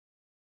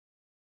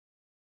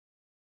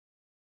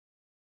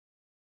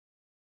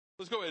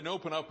Let's go ahead and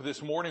open up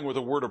this morning with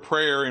a word of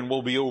prayer, and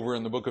we'll be over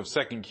in the book of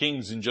 2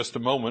 Kings in just a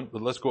moment,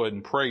 but let's go ahead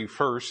and pray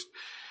first.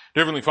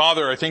 Dear Heavenly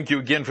Father, I thank you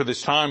again for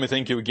this time. I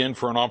thank you again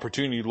for an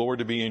opportunity, Lord,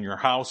 to be in your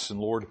house,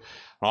 and Lord,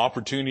 an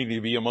opportunity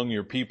to be among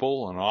your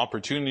people, an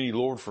opportunity,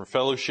 Lord, for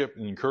fellowship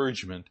and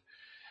encouragement.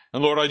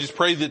 And Lord, I just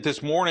pray that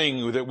this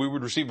morning that we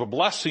would receive a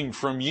blessing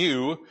from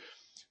you,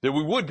 that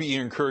we would be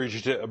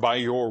encouraged by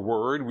your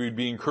word, we would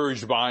be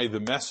encouraged by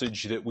the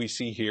message that we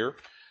see here.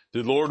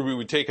 That, Lord, we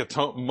would take a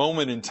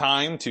moment in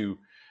time to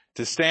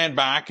stand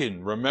back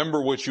and remember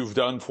what you've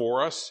done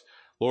for us.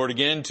 Lord,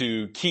 again,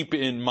 to keep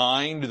in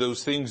mind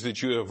those things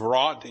that you have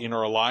wrought in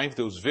our life,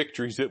 those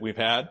victories that we've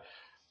had.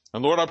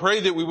 And Lord, I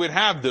pray that we would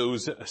have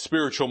those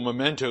spiritual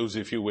mementos,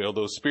 if you will,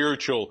 those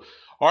spiritual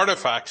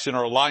artifacts in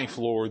our life,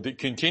 Lord, that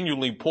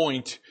continually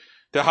point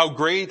to how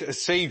great a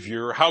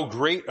Savior, how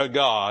great a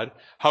God,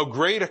 how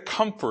great a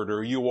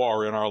comforter you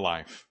are in our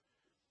life.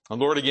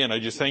 And Lord, again, I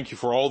just thank you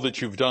for all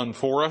that you've done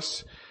for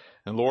us.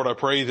 And Lord, I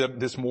pray that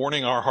this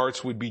morning our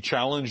hearts would be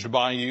challenged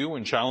by you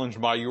and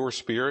challenged by your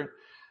Spirit,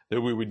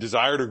 that we would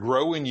desire to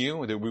grow in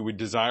you, that we would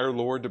desire,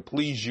 Lord, to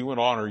please you and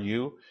honor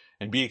you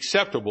and be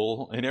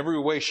acceptable in every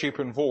way, shape,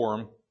 and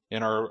form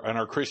in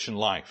our Christian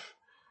life.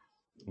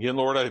 Again,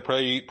 Lord, I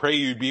pray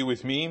you'd be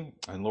with me,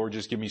 and Lord,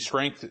 just give me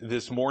strength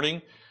this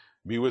morning.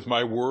 Be with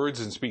my words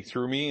and speak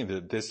through me,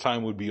 that this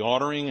time would be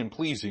honoring and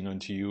pleasing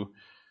unto you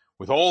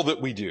with all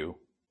that we do.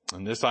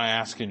 And this I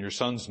ask in your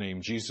Son's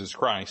name, Jesus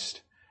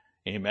Christ.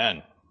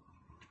 Amen.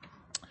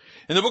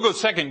 In the book of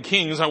 2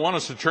 Kings, I want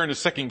us to turn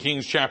to 2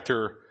 Kings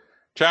chapter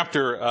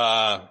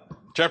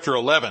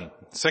 11.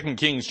 2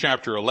 Kings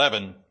chapter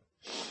 11.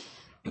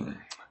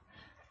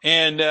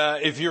 And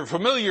if you're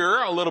familiar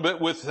a little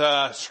bit with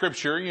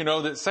Scripture, you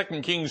know that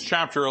 2 Kings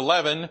chapter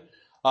 11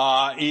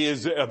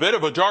 is a bit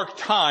of a dark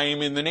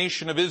time in the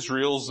nation of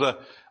Israel's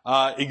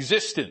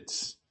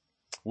existence.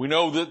 We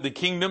know that the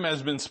kingdom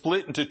has been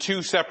split into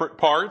two separate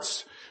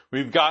parts.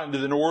 We've gotten to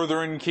the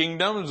northern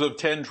kingdoms of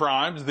 10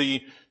 tribes,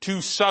 the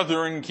two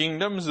southern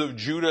kingdoms of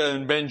Judah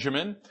and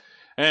Benjamin.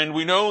 And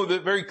we know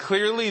that very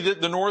clearly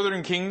that the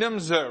northern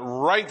kingdoms,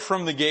 right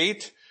from the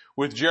gate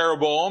with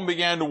Jeroboam,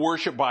 began to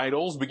worship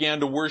idols, began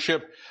to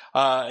worship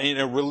in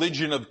a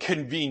religion of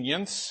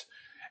convenience.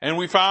 And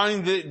we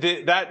find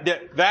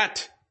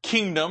that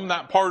kingdom,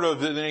 that part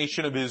of the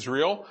nation of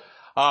Israel,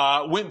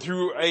 went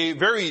through a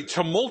very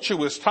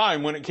tumultuous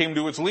time when it came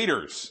to its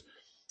leaders.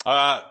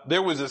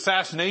 There was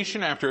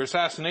assassination after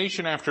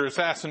assassination after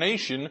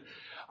assassination.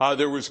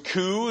 There was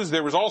coups.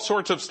 There was all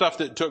sorts of stuff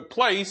that took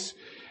place.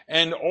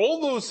 And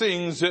all those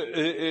things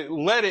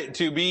led it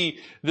to be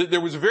that there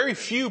was very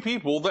few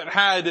people that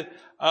had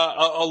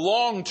a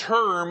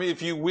long-term,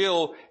 if you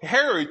will,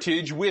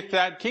 heritage with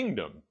that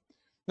kingdom.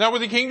 Now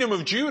with the kingdom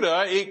of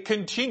Judah, it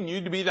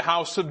continued to be the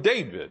house of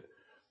David.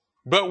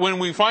 But when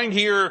we find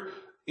here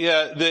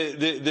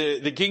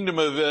the kingdom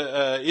of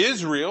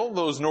Israel,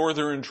 those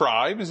northern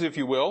tribes, if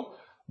you will,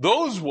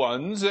 those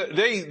ones,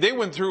 they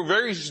went through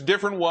various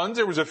different ones.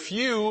 There was a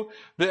few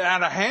that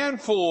had a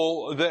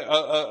handful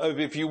of,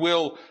 if you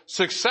will,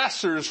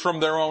 successors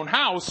from their own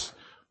house.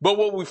 But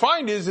what we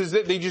find is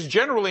that they just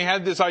generally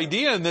had this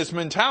idea and this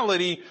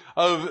mentality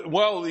of,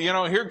 well, you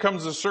know, here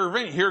comes a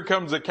servant, here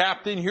comes a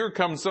captain, here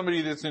comes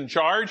somebody that's in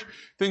charge,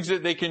 thinks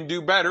that they can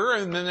do better,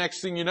 and the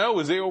next thing you know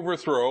is they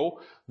overthrow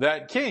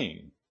that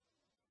king.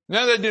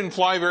 Now that didn't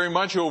fly very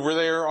much over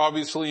there,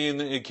 obviously, in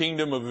the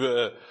kingdom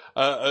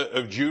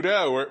of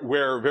Judah,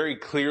 where very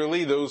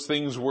clearly those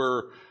things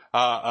were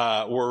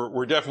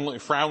definitely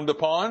frowned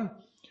upon.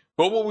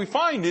 But what we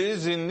find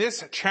is in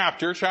this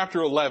chapter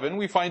 11,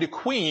 we find a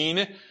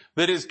queen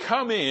that has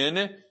come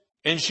in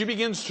and she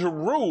begins to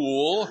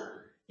rule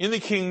in the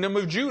kingdom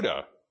of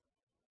Judah.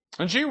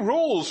 And she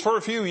rules for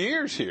a few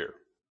years here.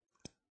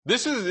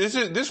 This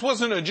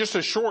wasn't just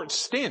a short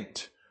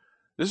stint.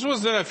 This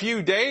wasn't a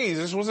few days.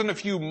 This wasn't a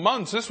few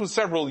months. This was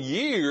several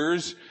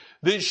years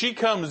that she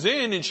comes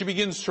in and she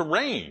begins to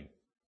reign.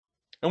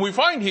 And we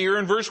find here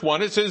in verse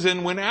 1, it says,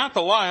 "And when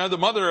Athaliah, the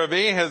mother of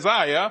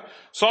Ahaziah,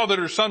 saw that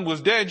her son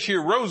was dead, she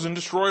arose and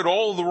destroyed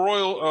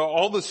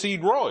all the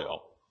seed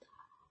royal."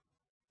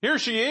 Here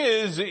she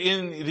is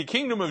in the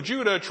kingdom of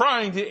Judah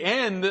trying to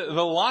end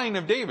the line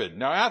of David.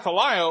 Now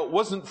Athaliah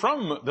wasn't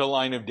from the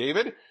line of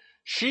David.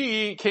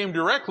 She came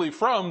directly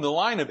from the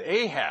line of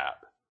Ahab.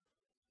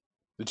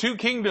 The two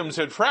kingdoms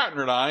had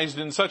fraternized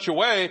in such a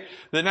way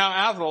that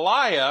now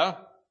Athaliah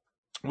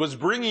was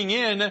bringing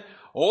in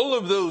all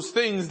of those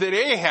things that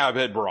Ahab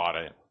had brought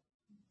in.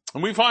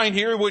 And we find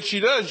here what she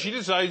does. She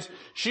decides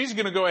she's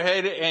going to go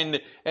ahead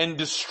and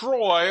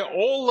destroy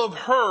all of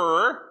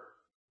her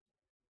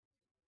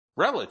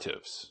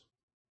relatives.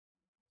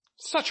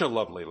 Such a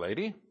lovely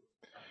lady.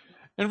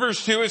 In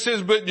verse 2 it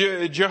says, "But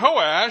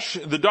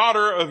Jehoash, the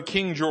daughter of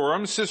King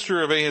Joram,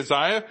 sister of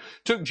Ahaziah,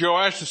 took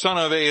Joash the son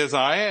of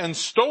Ahaziah and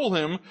stole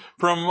him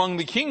from among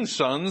the king's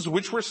sons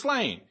which were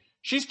slain."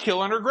 She's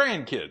killing her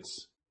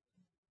grandkids.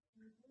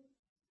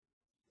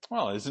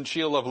 Well, isn't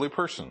she a lovely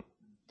person?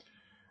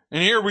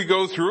 And here we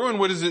go through, and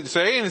what does it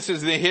say? And it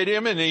says they hid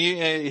him and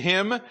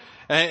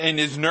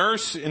his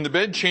nurse in the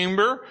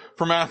bedchamber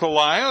from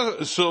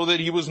Athaliah so that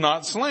he was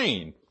not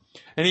slain.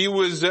 And he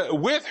was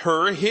with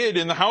her hid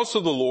in the house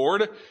of the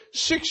Lord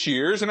 6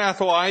 years, and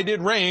Athaliah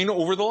did reign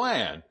over the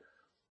land.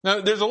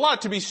 Now, there's a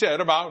lot to be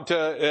said about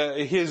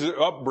his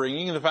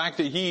upbringing and the fact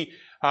that he,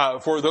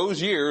 for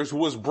those years,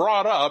 was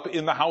brought up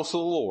in the house of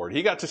the Lord.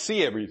 He got to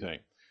see everything.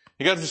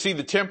 He got to see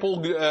the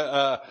temple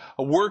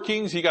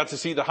workings. He got to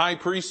see the high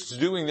priests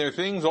doing their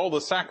things, all the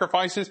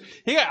sacrifices.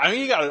 He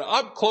got an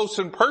up close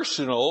and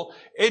personal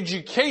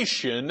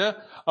education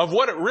of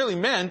what it really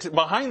meant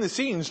behind the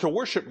scenes to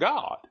worship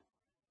God.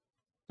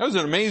 That was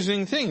an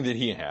amazing thing that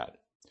he had.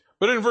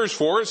 But in verse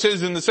 4, it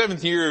says, in the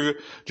 7th year of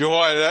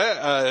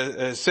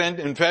Jehoiada, sent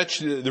and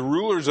fetched the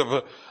rulers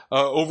of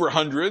over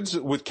hundreds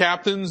with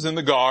captains and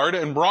the guard,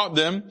 and brought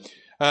them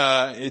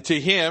to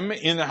him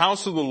in the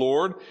house of the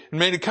Lord, and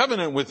made a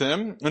covenant with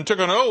them, and took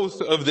an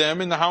oath of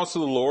them in the house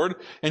of the Lord,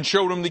 and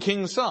showed him the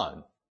king's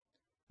son.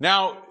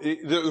 Now,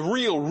 the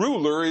real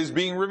ruler is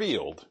being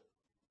revealed.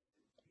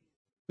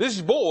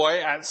 This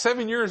boy at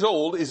 7 years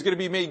old is going to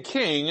be made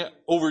king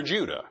over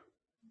Judah.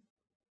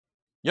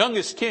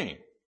 Youngest king.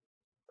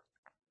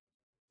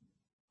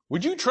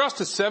 Would you trust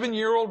a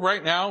 7-year-old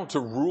right now to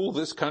rule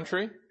this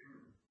country?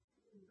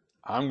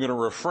 I'm going to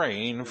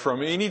refrain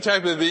from any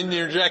type of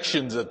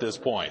interjections at this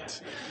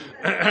point.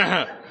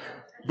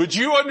 But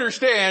you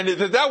understand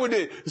that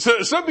would,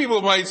 so some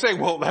people might say,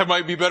 well, that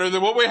might be better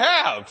than what we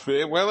have.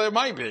 Well, it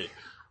might be.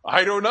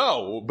 I don't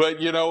know. But,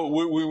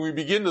 when we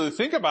begin to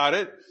think about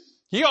it,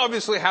 he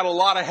obviously had a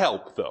lot of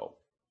help, though.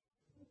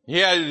 He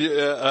had,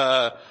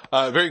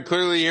 very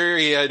clearly here,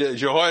 he had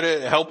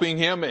Jehoiada helping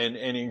him and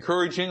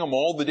encouraging him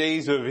all the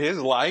days of his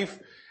life.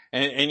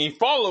 And he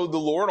followed the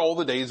Lord all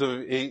the days of,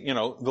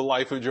 the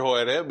life of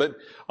Jehoiada. But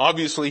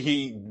obviously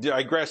he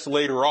digressed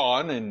later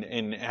on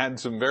and had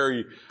some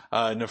very,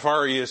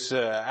 nefarious,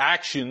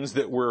 actions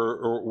that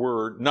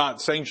were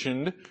not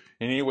sanctioned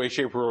in any way,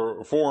 shape,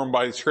 or form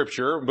by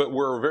Scripture, but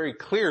were very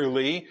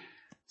clearly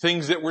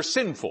things that were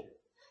sinful.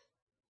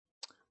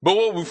 But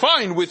what we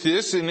find with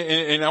this,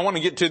 and I want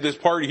to get to this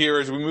part here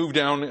as we move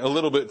down a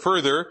little bit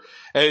further,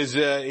 as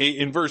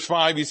in verse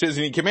 5 he says,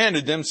 and he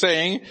commanded them,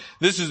 saying,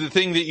 this is the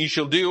thing that ye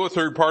shall do. A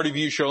third part of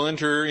you shall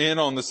enter in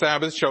on the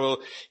Sabbath, shall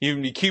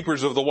even be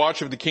keepers of the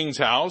watch of the king's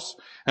house.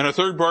 And a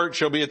third part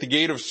shall be at the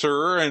gate of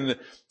Sur, and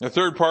a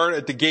third part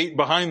at the gate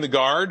behind the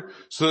guard,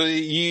 so that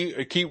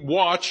ye keep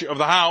watch of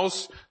the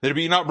house, that it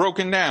be not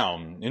broken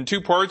down. And 2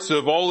 parts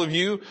of all of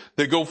you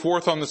that go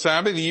forth on the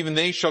Sabbath, even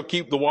they shall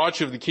keep the watch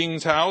of the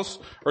king's house,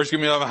 of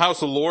the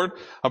house of the Lord,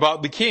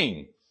 about the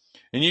king.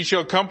 And ye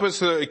shall compass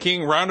the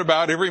king round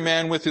about, every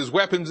man with his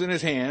weapons in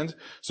his hands,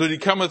 so that he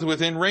cometh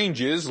within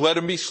ranges, let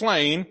him be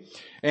slain,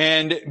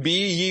 and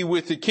be ye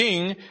with the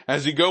king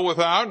as he goeth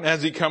out and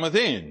as he cometh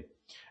in.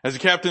 As the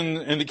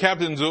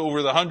captains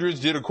over the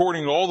hundreds did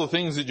according to all the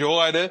things that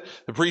Jehoiada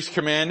the priest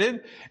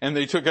commanded, and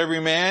they took every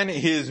man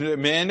his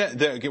men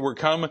that were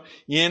come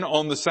in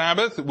on the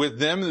Sabbath with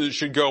them that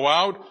should go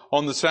out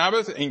on the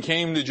Sabbath, and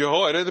came to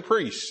Jehoiada the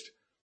priest.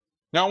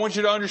 Now I want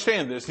you to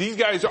understand this. These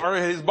guys are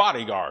his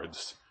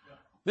bodyguards.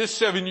 This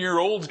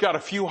 7-year-old's got a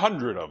few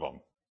hundred of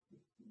them.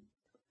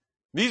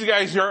 These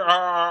guys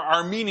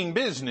are meaning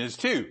business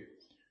too.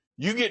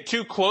 You get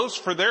too close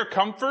for their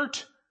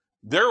comfort,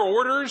 their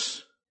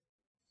orders,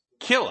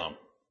 kill him.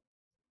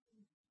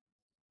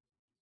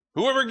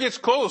 Whoever gets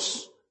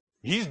close,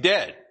 he's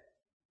dead.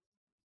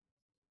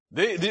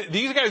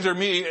 These guys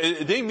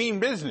they mean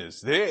business.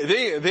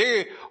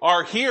 They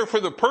are here for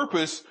the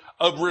purpose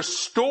of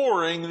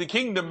restoring the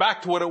kingdom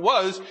back to what it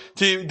was,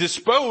 to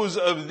dispose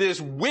of this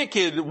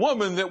wicked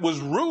woman that was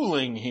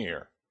ruling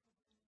here.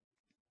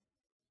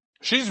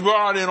 She's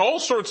brought in all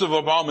sorts of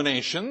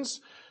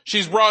abominations.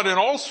 She's brought in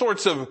all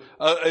sorts of,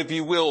 if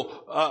you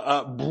will,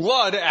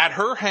 blood at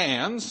her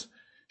hands.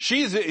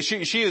 She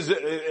is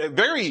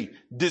very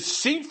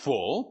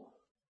deceitful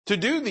to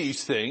do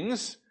these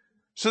things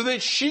so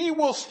that she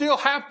will still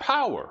have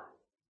power.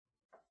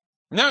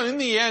 Now, in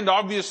the end,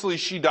 obviously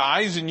she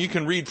dies, and you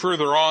can read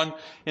further on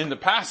in the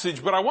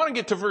passage, but I want to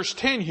get to verse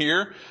 10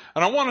 here,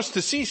 and I want us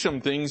to see some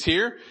things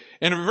here.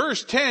 And in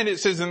verse 10, it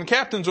says, and the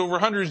captains over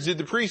hundreds did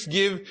the priests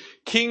give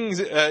King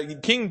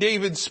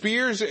David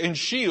spears and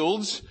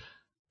shields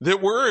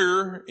that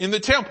were in the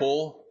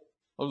temple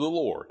of the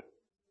Lord.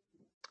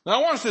 Now,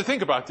 I want us to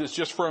think about this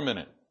just for a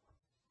minute.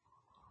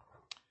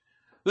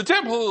 The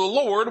temple of the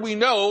Lord, we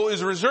know,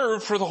 is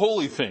reserved for the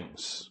holy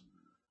things.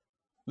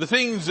 The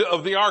things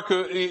of the Ark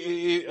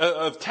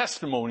of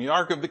Testimony, the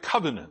Ark of the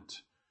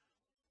Covenant.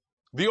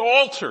 The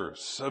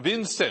altars of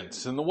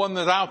incense, and the one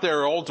that's out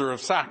there, altar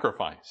of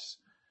sacrifice.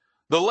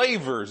 The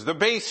lavers, the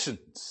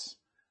basins.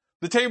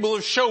 The table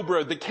of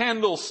showbread, the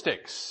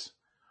candlesticks.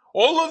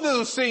 All of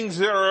those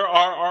things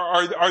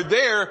are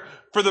there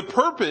for the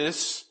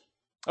purpose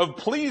of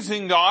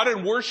pleasing God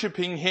and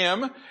worshiping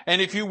Him,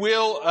 and if you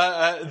will,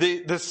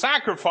 the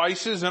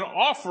sacrifices and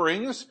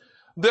offerings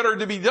that are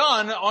to be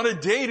done on a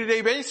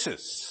day-to-day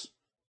basis.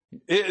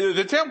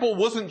 The temple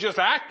wasn't just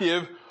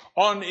active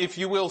on, if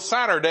you will,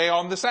 Saturday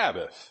on the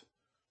Sabbath?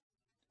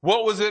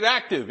 What was it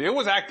active? It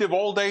was active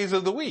all days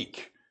of the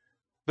week.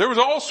 There was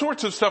all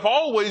sorts of stuff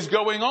always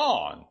going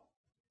on.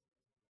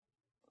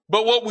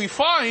 But what we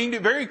find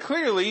very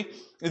clearly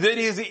that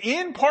is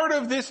in part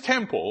of this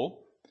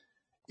temple,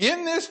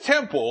 in this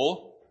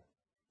temple,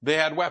 they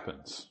had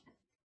weapons.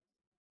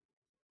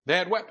 They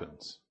had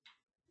weapons.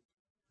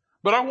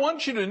 But I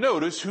want you to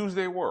notice whose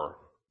they were.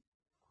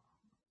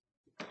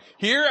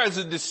 Here, as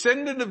a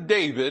descendant of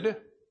David,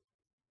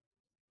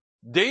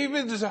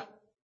 David's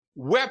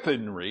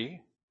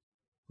weaponry,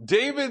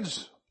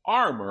 David's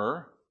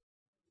armor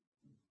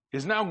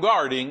is now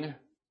guarding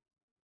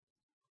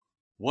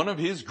one of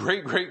his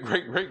great,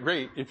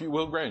 if you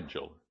will,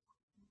 grandchildren.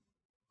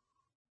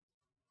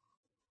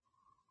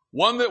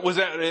 One that was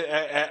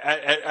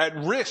at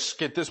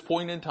risk at this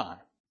point in time.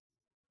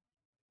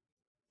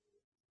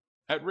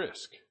 At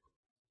risk.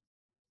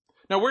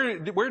 Now,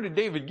 where did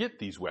David get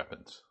these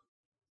weapons?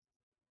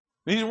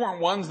 These weren't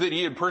ones that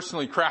he had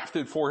personally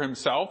crafted for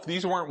himself.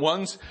 These weren't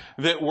ones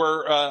that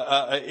were,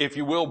 if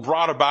you will,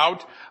 brought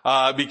about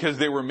because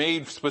they were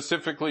made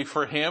specifically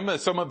for him.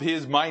 Some of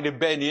his might have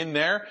been in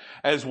there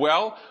as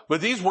well. But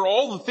these were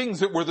all the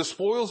things that were the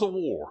spoils of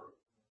war.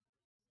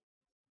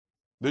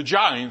 The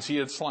giants he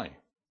had slain.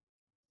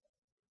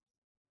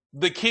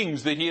 The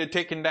kings that he had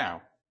taken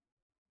down.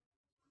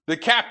 The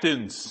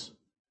captains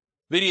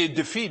that he had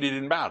defeated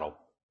in battle.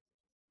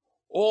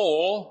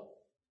 All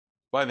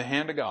by the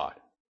hand of God.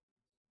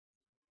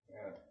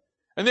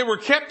 And they were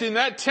kept in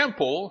that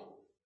temple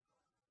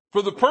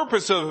for the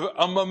purpose of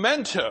a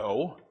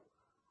memento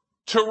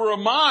to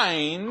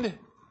remind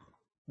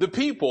the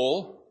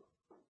people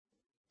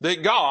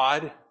that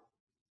God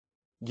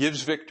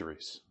gives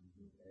victories.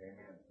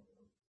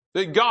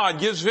 That God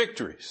gives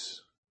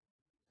victories.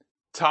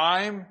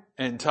 Time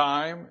and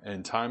time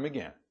and time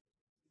again.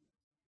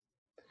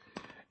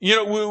 You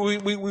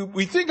know,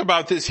 we think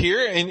about this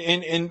here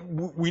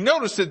and we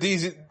notice that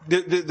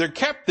they're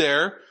kept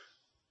there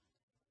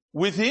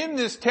within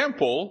this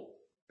temple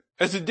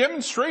as a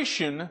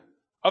demonstration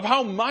of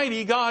how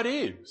mighty God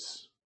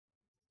is.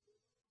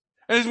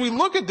 And as we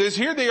look at this,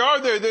 here they are,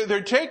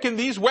 they're taking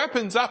these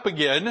weapons up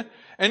again,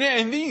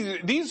 and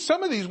these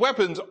some of these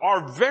weapons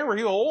are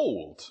very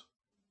old.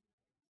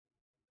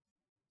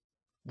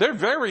 They're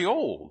very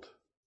old.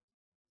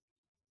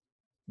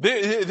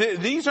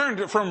 These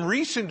aren't from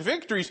recent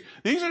victories.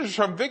 These are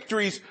from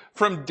victories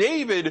from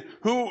David,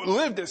 who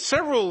lived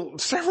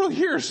several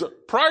years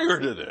prior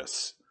to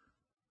this.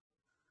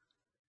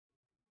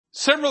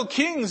 Several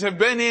kings have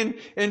been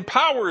in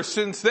power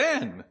since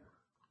then.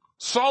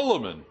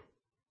 Solomon,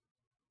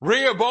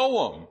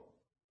 Rehoboam,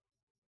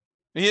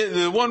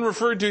 the one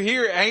referred to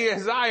here,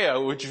 Ahaziah,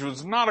 which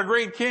was not a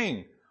great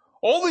king.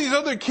 All these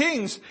other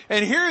kings,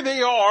 and here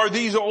they are,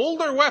 these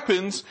older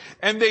weapons,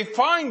 and they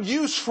find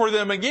use for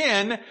them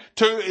again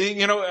to,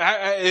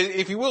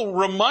 if you will,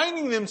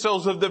 reminding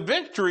themselves of the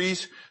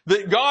victories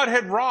that God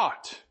had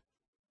wrought.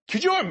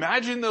 Could you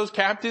imagine those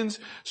captains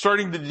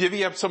starting to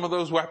divvy up some of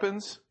those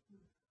weapons?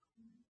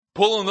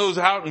 Pulling those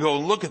out and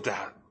going, look at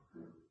that.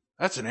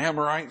 That's an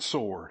Amorite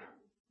sword.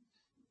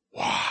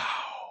 Wow.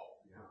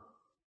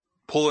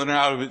 Pulling it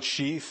out of its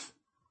sheath.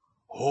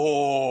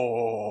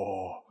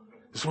 Oh,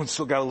 this one's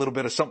still got a little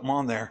bit of something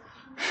on there.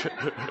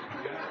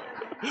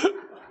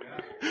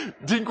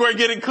 Didn't quite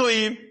get it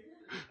clean.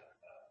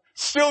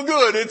 Still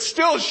good. It's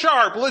still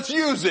sharp. Let's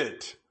use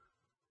it.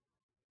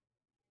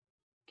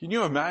 Can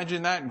you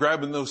imagine that?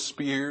 Grabbing those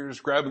spears,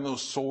 grabbing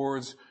those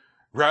swords,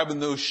 grabbing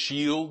those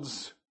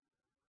shields.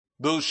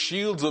 Those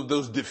shields of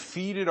those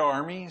defeated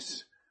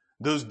armies,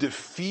 those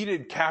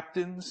defeated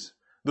captains,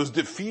 those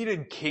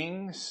defeated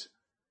kings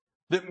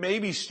that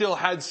maybe still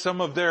had some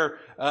of their,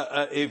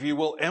 if you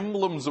will,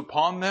 emblems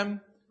upon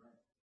them.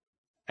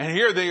 And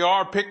here they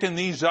are picking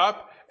these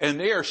up, and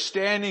they are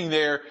standing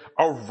there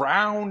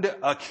around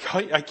a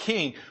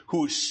king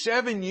who is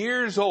 7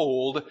 years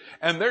old,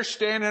 and they're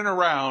standing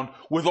around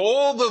with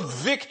all the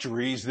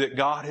victories that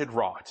God had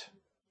wrought.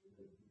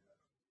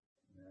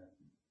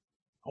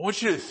 I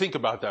want you to think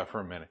about that for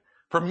a minute.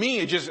 For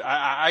me,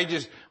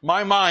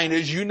 my mind,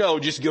 as you know,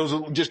 just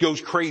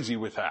goes crazy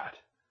with that.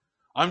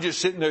 I'm just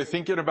sitting there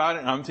thinking about it,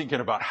 and I'm thinking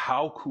about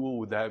how cool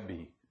would that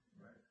be?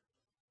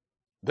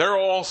 They're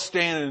all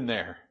standing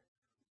there.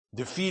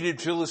 Defeated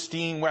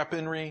Philistine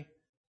weaponry.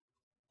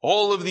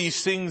 All of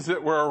these things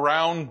that were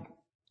around,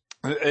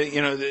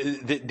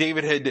 that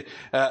David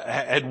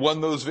had won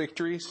those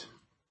victories.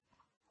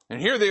 And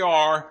here they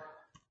are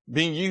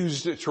being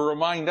used to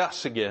remind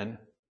us again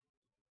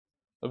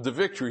of the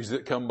victories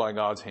that come by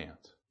God's hands.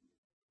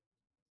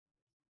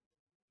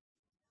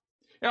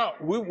 Now,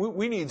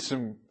 we need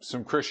some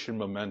Christian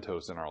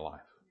mementos in our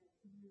life.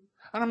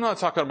 And I'm not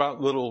talking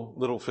about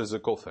little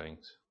physical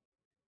things.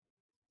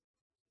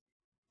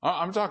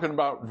 I'm talking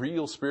about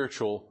real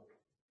spiritual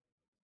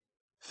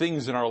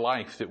things in our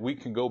life that we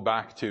can go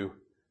back to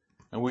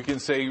and we can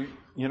say,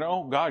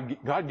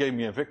 God gave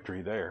me a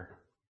victory there.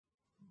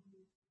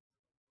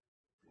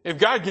 If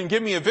God can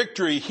give me a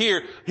victory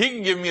here, He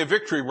can give me a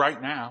victory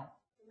right now.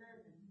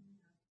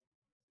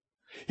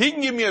 He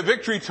can give me a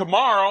victory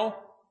tomorrow.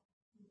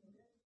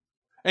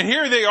 And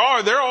here they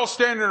are, they're all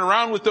standing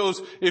around with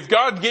those, if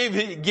God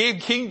gave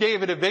King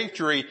David a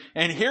victory,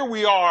 and here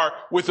we are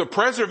with the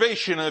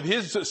preservation of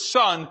his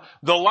son,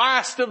 the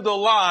last of the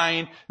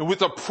line, and with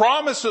the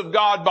promise of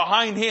God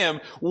behind him,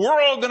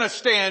 we're all gonna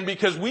stand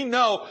because we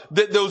know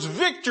that those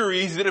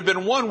victories that have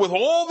been won with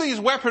all these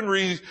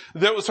weaponry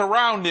that was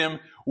around him,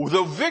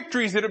 the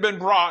victories that have been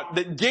brought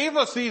that gave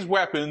us these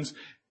weapons,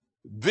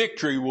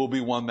 victory will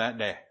be won that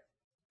day.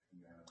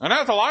 And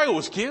Athaliah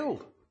was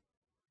killed.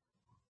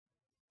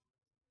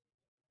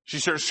 She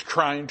starts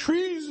crying,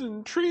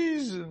 treason,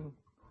 treason.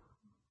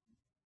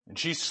 And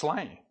she's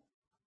slain.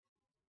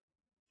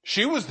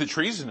 She was the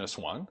treasonous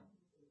one.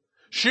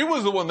 She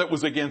was the one that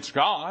was against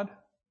God.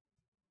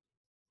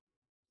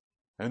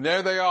 And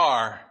there they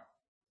are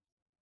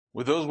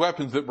with those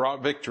weapons that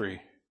brought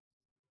victory,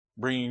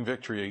 bringing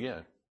victory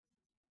again.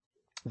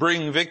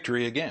 Bringing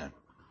victory again.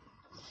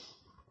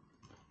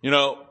 You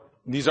know,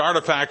 these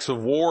artifacts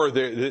of war,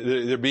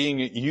 they're being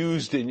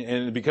used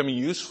and becoming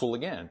useful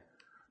again.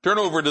 Turn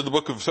over to the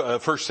book of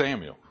 1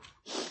 Samuel.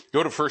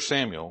 Go to 1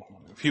 Samuel.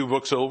 A few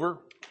books over.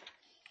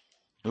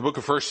 The book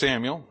of 1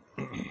 Samuel.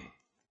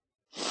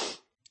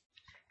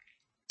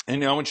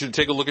 And now I want you to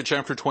take a look at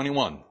chapter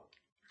 21.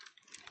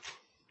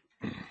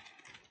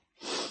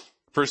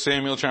 1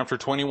 Samuel chapter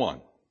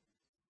 21.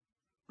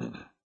 In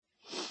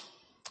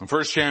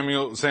 1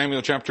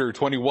 Samuel chapter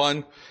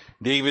 21,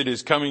 David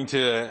is coming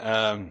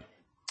to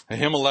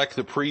Ahimelech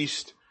the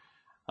priest.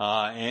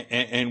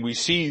 And we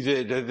see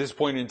that at this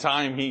point in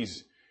time,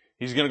 he's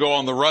going to go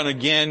on the run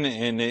again.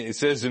 And it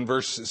says in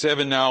verse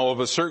 7, now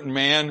of a certain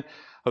man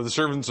of the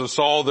servants of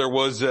Saul, there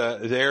was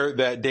there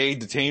that day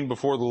detained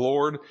before the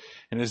Lord.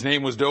 And his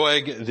name was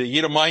Doeg the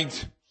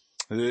Edomite,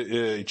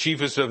 the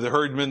chiefest of the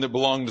herdmen that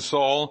belonged to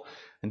Saul.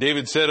 And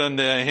David said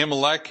unto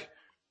Ahimelech,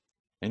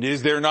 and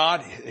is there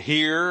not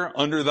here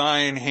under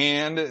thine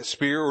hand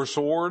spear or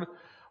sword?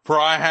 For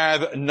I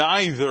have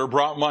neither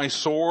brought my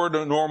sword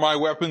nor my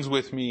weapons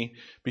with me,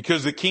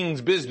 because the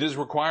king's business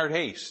required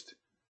haste.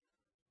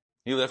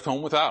 He left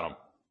home without them.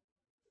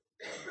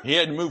 He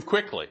had to move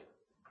quickly.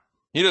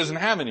 He doesn't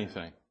have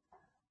anything.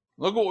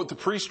 Look at what the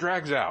priest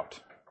drags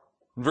out.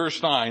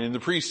 Verse 9, and the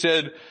priest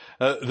said,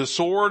 the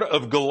sword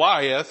of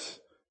Goliath,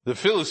 the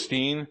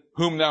Philistine,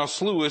 whom thou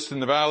slewest in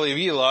the valley of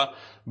Elah,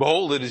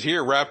 behold, it is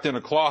here wrapped in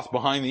a cloth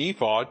behind the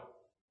ephod.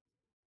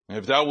 And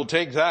if thou wilt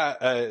take that,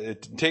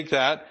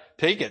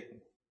 take it.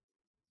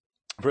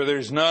 For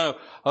there's no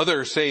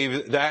other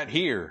save that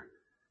here.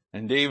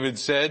 And David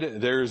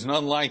said, there is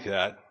none like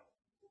that.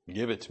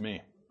 Give it to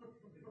me.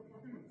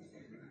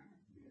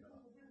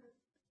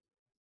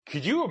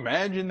 Could you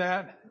imagine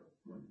that?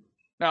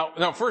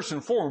 Now, first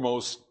and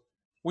foremost,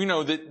 we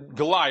know that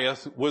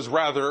Goliath was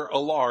rather a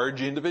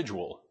large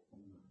individual.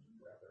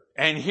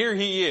 And here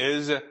he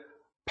is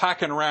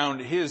packing around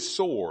his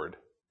sword.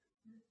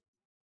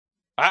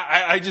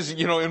 I just,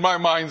 in my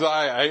mind's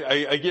eye,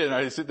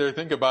 I sit there and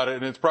think about it,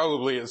 and it's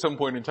probably at some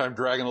point in time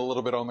dragging a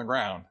little bit on the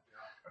ground.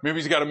 Maybe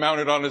he's got to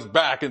mount it on his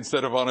back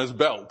instead of on his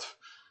belt.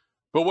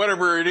 But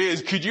whatever it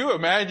is, could you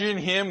imagine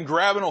him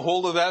grabbing a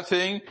hold of that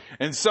thing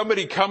and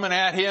somebody coming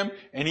at him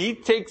and he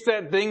takes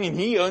that thing and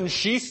he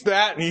unsheaths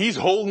that and he's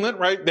holding it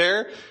right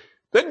there?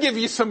 That'd give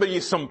you somebody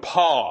some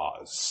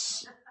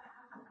pause.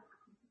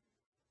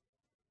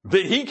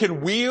 That he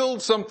can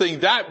wield something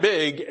that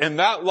big and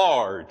that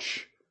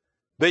large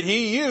that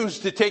he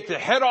used to take the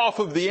head off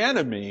of the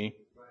enemy.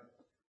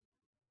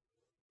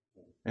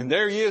 And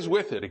there he is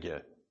with it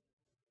again.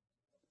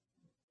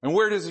 And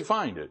where does he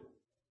find it?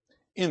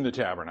 In the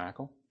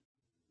tabernacle,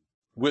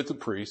 with the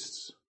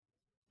priests,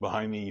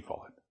 behind the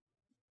ephod.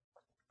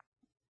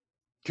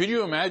 Could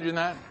you imagine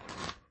that?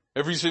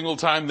 Every single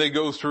time they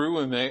go through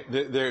and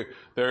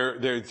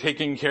they're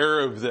taking care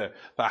of the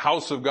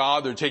house of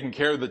God, they're taking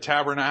care of the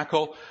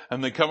tabernacle,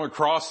 and they come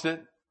across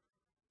it,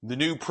 the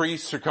new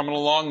priests are coming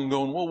along and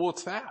going, well,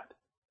 what's that?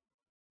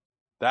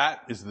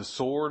 That is the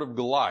sword of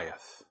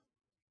Goliath.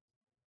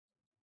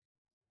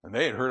 And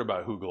they had heard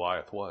about who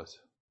Goliath was.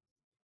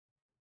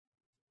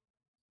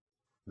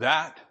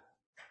 That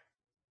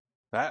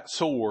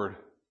sword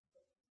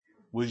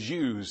was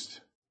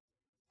used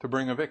to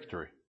bring a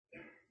victory.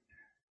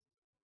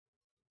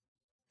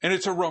 And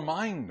it's a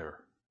reminder.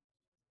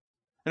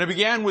 And it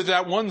began with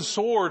that one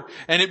sword,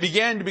 and it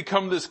began to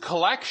become this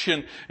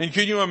collection. And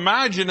can you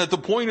imagine at the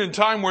point in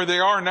time where they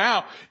are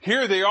now,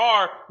 here they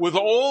are with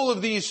all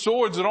of these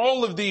swords and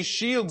all of these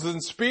shields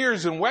and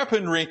spears and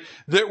weaponry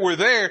that were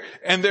there,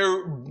 and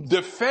they're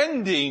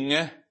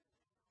defending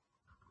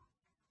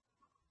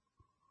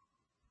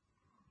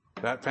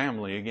that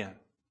family again.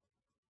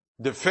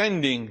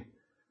 Defending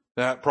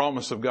that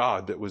promise of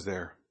God that was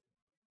there.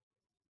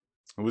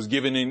 It was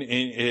given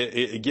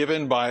was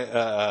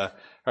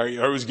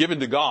given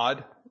to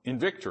God in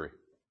victory.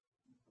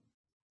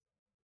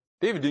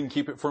 David didn't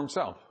keep it for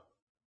himself.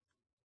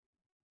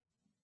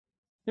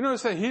 You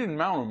notice that he didn't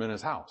mount them in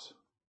his house.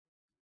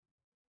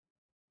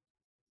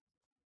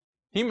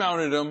 He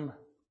mounted them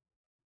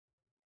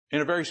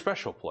in a very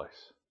special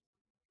place.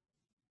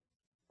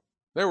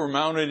 They were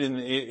mounted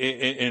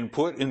and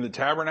put in the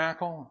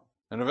tabernacle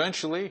and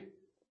eventually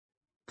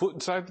put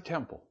inside the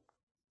temple.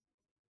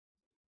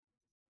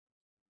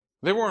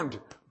 They weren't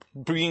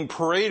being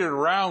paraded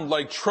around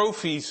like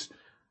trophies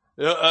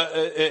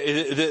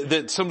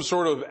that some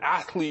sort of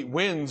athlete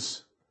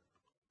wins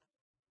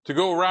to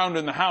go around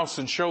in the house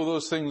and show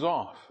those things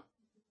off.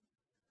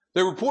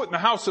 They were put in the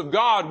house of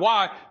God.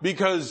 Why?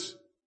 Because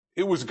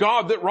it was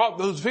God that wrought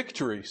those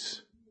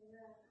victories.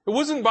 It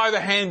wasn't by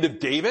the hand of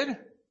David.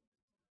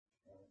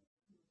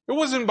 It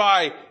wasn't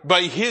by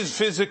his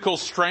physical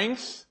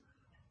strength.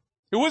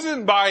 It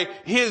wasn't by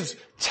his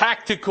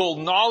tactical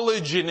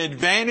knowledge and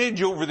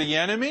advantage over the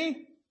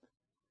enemy.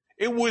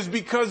 It was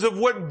because of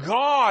what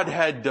God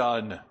had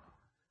done.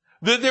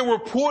 That they were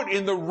put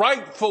in the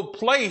rightful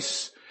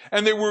place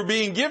and they were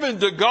being given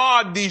to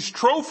God these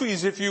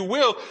trophies, if you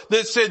will,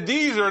 that said,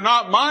 these are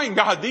not mine,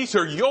 God, these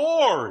are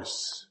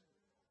yours.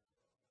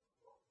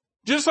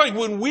 Just like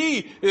when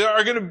we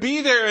are going to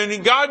be there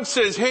and God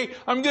says, hey,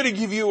 I'm going to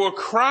give you a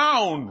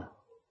crown.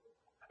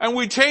 And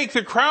we take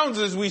the crowns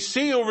as we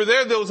see over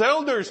there, those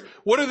elders.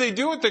 What do they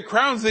do with the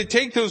crowns? They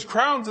take those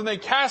crowns and they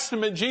cast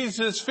them at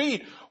Jesus'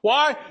 feet.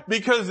 Why?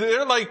 Because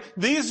they're like,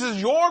 this is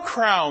your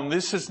crown.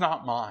 This is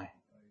not mine.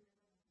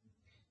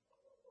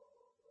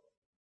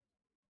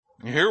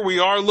 Here we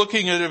are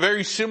looking at a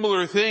very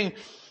similar thing.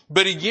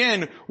 But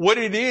again, what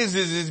it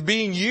is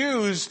being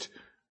used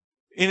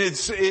in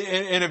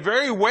a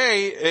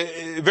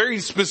very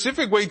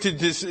specific way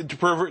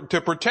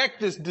to protect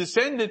this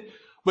descendant,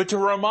 but to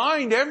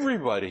remind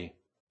everybody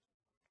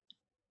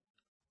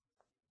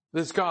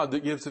that it's God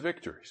that gives the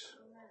victories.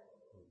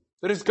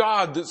 That it's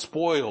God that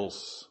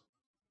spoils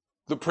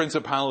the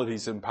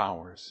principalities and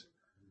powers.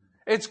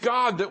 It's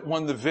God that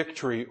won the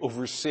victory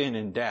over sin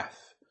and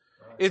death.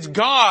 It's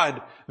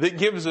God that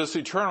gives us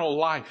eternal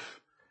life.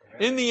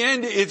 In the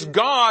end, it's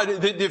God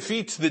that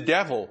defeats the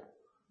devil,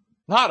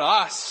 not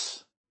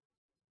us.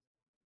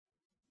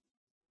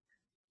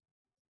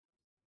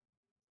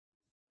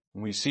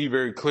 We see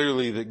very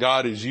clearly that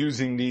God is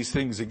using these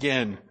things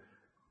again,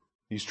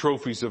 these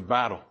trophies of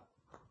battle,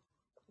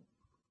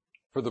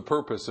 for the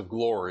purpose of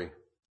glory,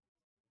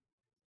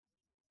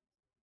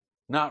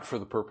 not for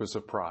the purpose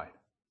of pride.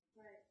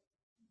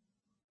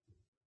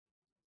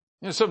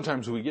 You know,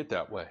 sometimes we get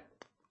that way.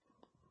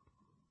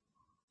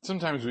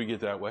 Sometimes we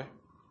get that way.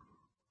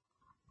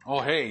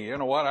 Oh, hey, you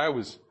know what? I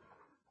was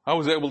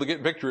able to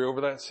get victory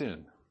over that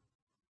sin.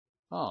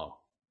 Oh,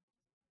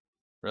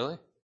 really?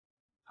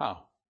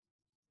 How?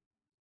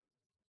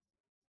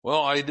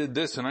 Well, I did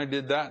this and I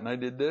did that and I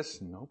did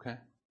this. And okay.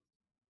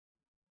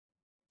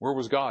 Where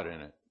was God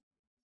in it?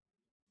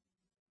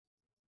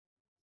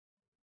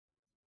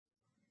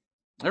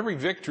 Every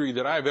victory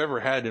that I've ever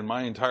had in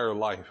my entire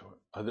life,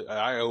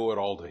 I owe it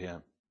all to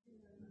Him.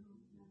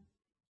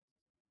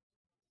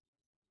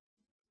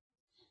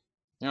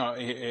 You know,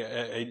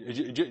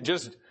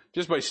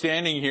 just by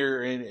standing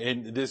here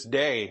in this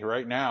day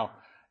right now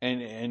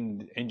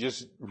and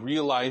just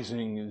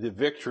realizing the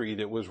victory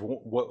that was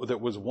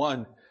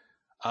won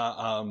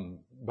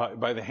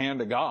by the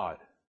hand of God,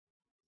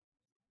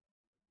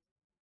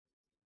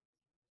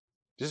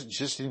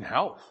 just in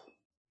health.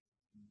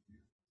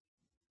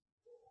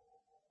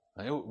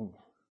 Who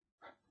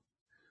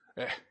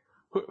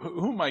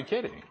am I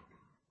kidding?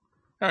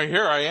 Now,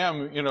 here I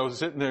am, you know,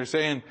 sitting there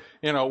saying,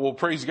 you know, well,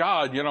 praise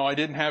God, you know, I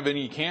didn't have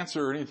any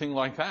cancer or anything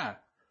like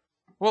that.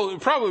 Well,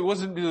 it probably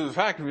wasn't due to the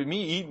fact of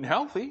me eating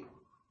healthy.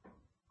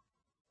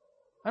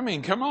 I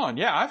mean, come on.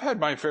 Yeah, I've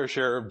had my fair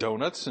share of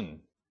donuts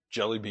and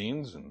jelly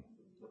beans and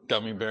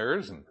gummy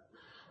bears and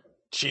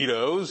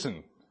Cheetos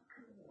and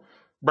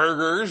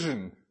burgers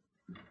and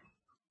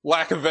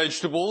lack of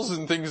vegetables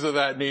and things of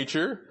that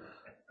nature.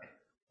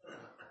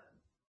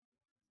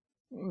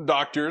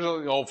 Doctors,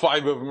 all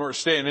 5 of them are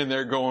standing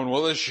there going,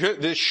 well, this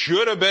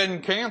should have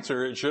been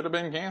cancer. It should have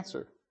been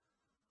cancer.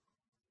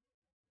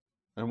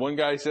 And one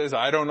guy says,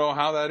 I don't know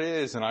how that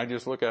is. And I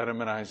just look at him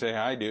and I say,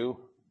 I do.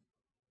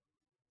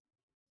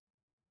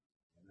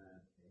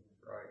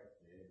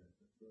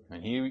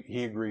 And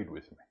he agreed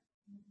with me.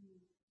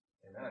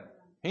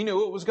 He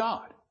knew it was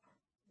God.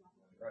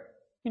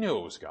 He knew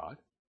it was God.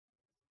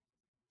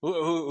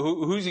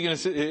 Who's he going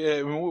to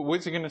say?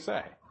 What's he going to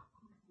say?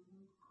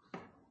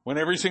 When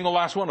every single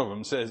last one of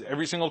them says,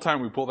 every single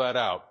time we pull that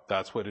out,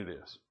 that's what it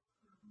is.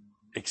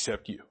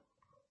 Except you.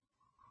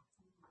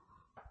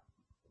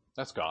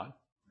 That's God.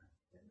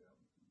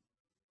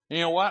 You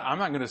know what? I'm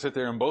not going to sit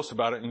there and boast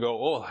about it and go,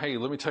 oh, hey,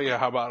 let me tell you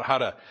how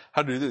to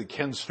do the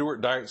Ken Stewart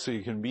diet so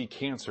you can be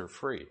cancer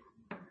free.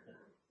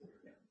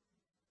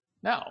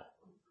 No.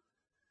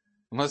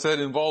 Unless that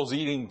involves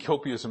eating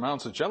copious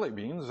amounts of jelly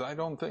beans, I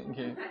don't think.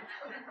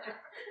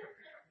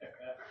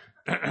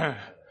 And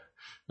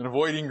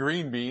avoiding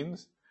green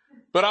beans.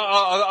 But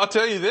I'll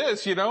tell you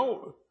this, you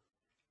know,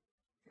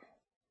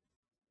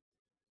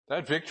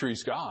 that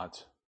victory's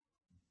God's.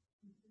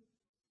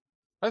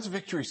 That's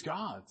victory's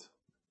God's.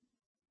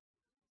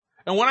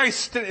 And when I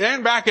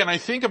stand back and I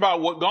think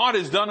about what God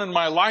has done in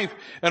my life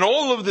and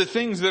all of the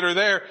things that are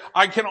there,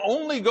 I can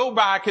only go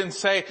back and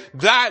say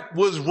that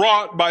was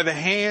wrought by the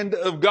hand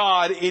of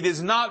God. It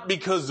is not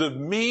because of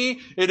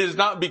me. It is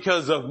not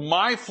because of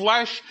my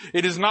flesh.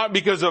 It is not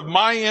because of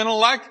my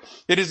intellect.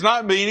 It is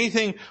not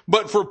anything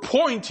but for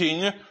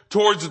pointing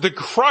towards the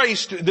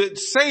Christ that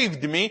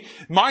saved me,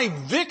 my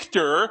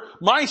victor,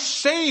 my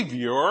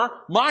Savior,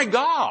 my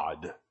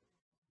God.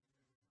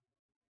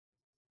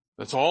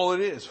 That's all it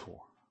is for.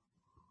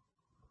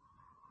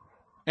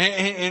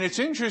 And it's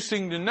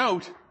interesting to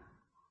note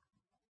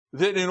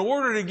that in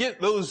order to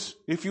get those,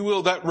 if you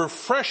will, that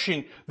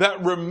refreshing,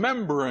 that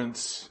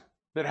remembrance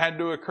that had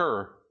to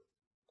occur,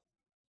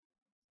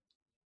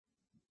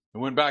 it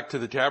went back to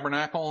the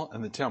tabernacle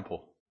and the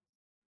temple,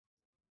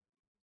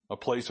 a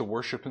place of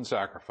worship and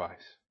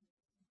sacrifice,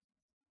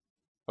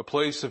 a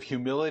place of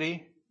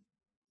humility,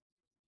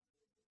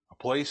 a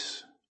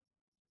place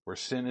where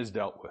sin is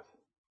dealt with.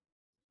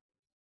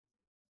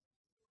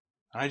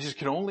 I just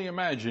can only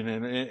imagine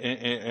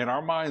in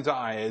our mind's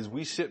eye as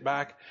we sit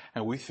back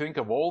and we think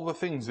of all the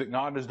things that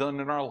God has done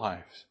in our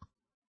lives,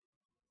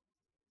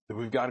 that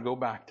we've got to go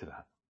back to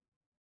that.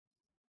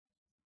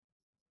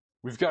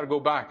 We've got to go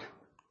back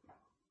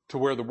to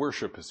where the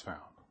worship is found.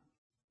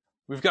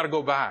 We've got to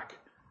go back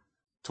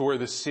to where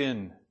the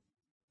sin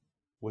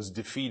was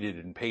defeated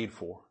and paid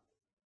for.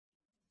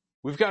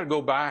 We've got to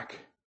go back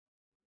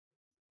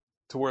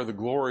to where the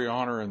glory,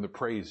 honor, and the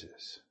praise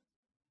is,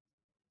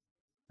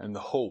 and the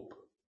hope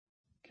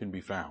can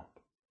be found.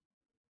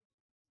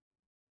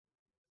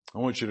 I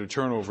want you to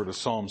turn over to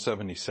Psalm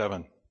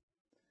 77.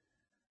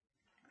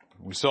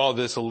 We saw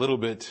this a little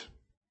bit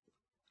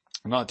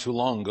not too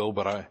long ago,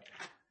 but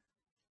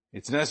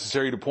it's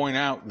necessary to point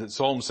out that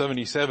Psalm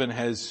 77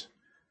 has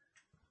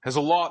a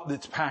lot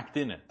that's packed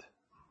in it.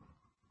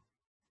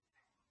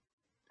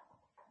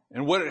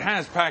 And what it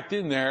has packed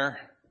in there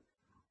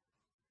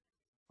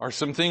are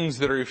some things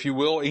that are, if you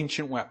will,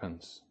 ancient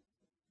weapons.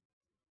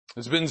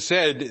 It's been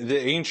said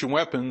that ancient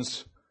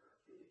weapons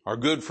are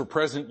good for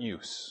present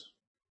use.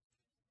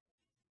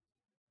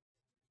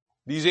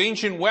 These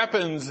ancient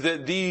weapons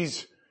that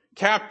these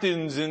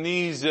captains and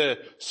these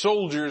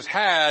soldiers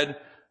had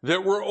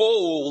that were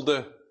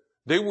old,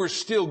 they were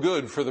still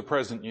good for the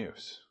present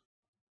use.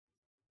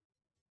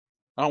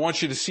 I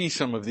want you to see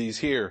some of these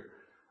here.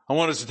 I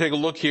want us to take a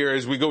look here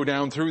as we go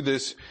down through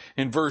this.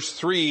 In verse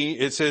 3,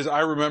 it says,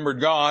 I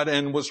remembered God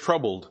and was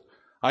troubled.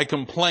 I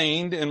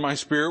complained and my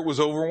spirit was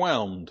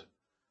overwhelmed.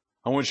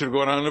 I want you to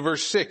go down to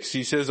verse 6.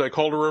 He says, I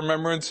call to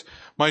remembrance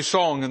my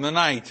song in the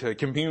night. I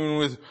commune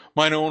with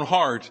mine own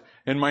heart,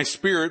 and my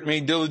spirit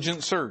made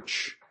diligent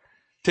search.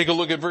 Take a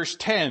look at verse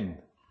 10.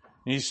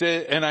 He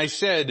said, and I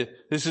said,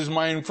 this is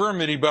my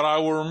infirmity, but I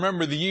will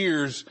remember the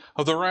years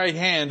of the right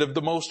hand of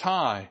the Most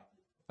High.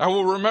 I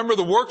will remember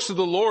the works of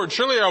the Lord.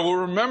 Surely I will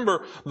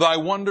remember thy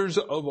wonders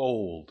of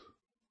old.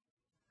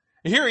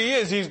 Here he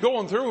is. He's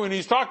going through and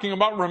he's talking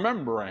about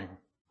remembering.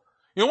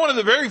 You know, one of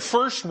the very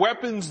first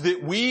weapons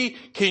that we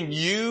can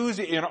use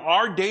in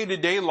our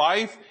day-to-day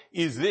life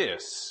is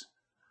this.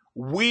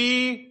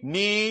 We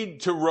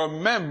need to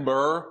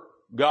remember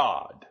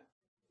God.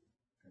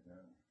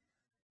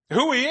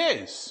 Who He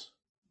is.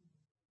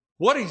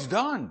 What He's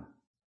done.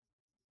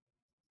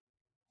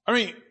 I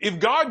mean, if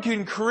God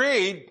can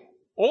create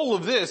all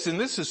of this, and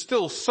this is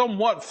still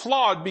somewhat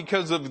flawed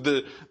because of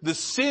the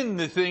sin,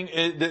 the thing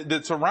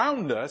that's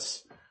around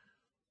us,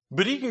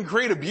 but He can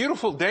create a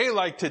beautiful day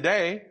like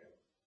today.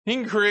 He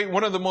can create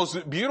one of the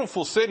most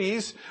beautiful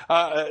cities,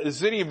 the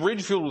city of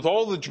Ridgefield, with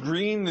all the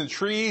green, the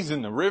trees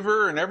and the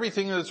river and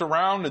everything that's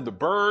around, and the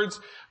birds,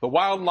 the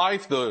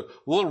wildlife, the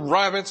little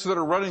rabbits that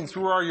are running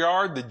through our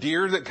yard, the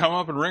deer that come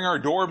up and ring our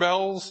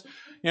doorbells.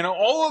 You know,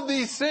 all of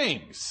these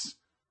things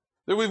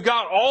that we've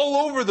got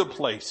all over the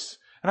place,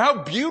 and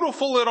how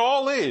beautiful it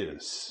all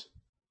is.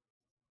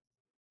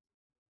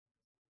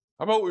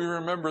 How about we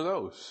remember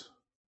those?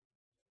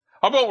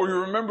 How about we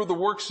remember the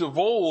works of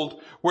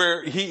old,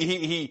 where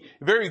he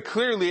very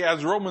clearly,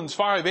 as Romans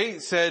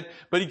 5:8 said,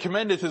 but He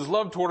commendeth His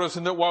love toward us,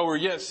 and that while we're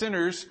yet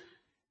sinners,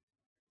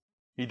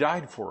 He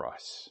died for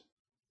us.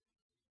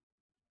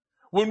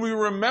 When we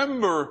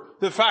remember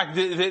the fact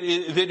that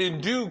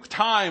in due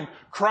time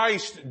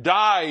Christ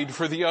died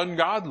for the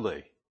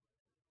ungodly.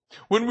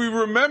 When we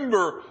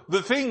remember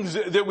the things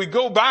that we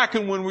go back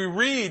and when we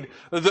read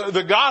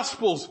the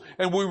Gospels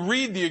and we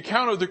read the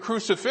account of the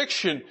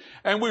crucifixion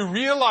and we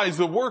realize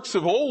the works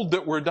of old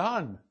that were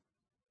done.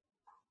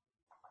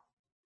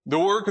 The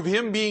work of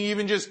Him being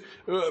even just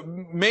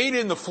made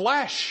in the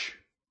flesh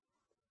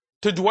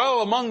to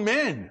dwell among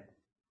men,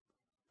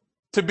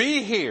 to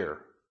be here.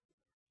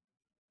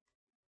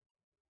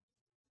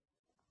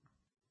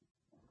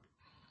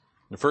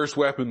 The first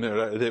weapon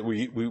that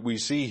we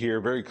see here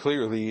very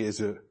clearly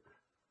is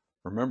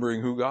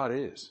remembering who God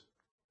is.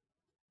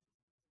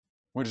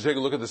 I want you to take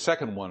a look at the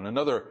second one,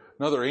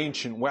 another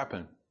ancient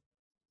weapon.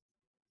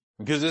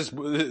 Because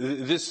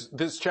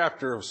this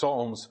chapter of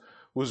Psalms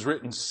was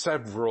written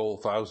several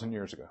thousand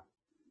years ago.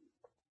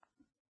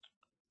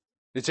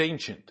 It's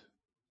ancient,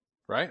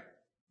 right?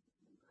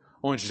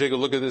 I want you to take a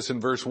look at this in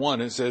verse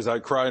 1. It says, I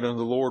cried unto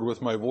the Lord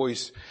with my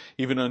voice,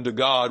 even unto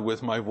God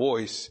with my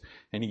voice,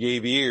 and he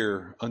gave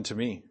ear unto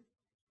me.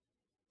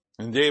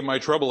 In the day of my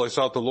trouble I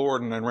sought the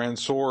Lord, and I ran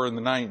sore in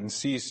the night and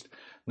ceased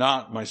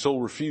not. My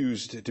soul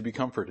refused to be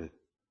comforted.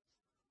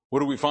 What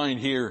do we find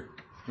here?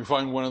 We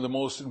find one of the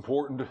most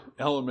important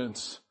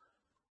elements,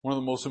 one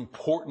of the most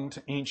important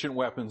ancient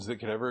weapons that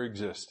could ever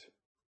exist.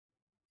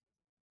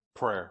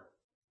 Prayer.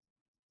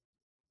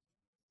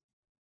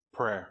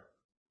 Prayer.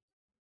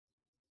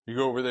 You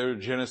go over there to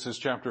Genesis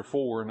chapter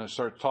 4 and it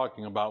starts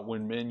talking about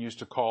when men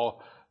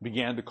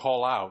began to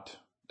call out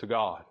to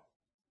God.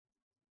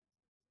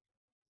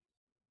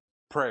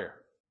 Prayer.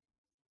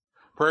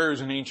 Prayer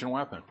is an ancient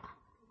weapon.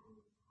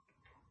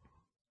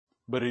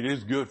 But it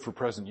is good for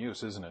present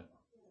use, isn't it?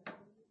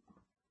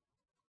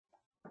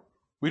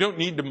 We don't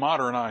need to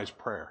modernize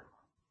prayer.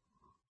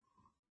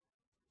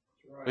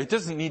 It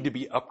doesn't need to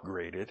be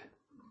upgraded.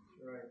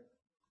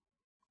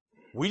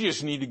 We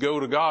just need to go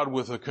to God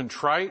with a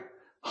contrite,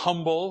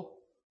 humble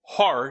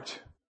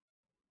heart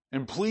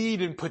and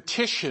plead and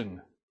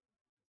petition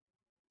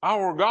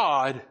our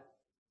God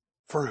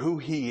for who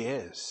He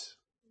is.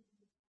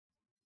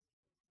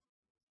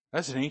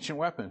 That's an ancient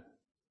weapon.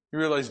 You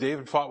realize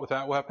David fought with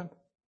that weapon?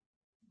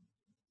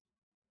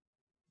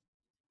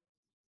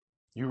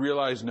 You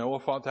realize Noah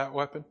fought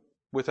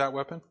with that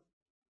weapon?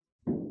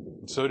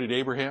 And so did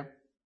Abraham.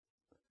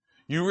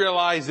 You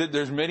realize that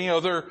there's many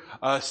other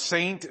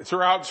saints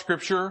throughout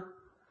Scripture,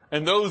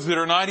 and those that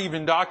are not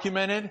even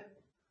documented,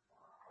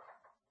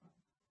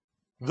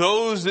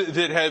 those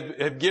that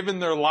have given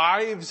their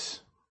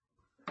lives,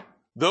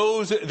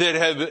 those that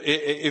have,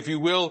 if you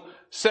will,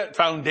 set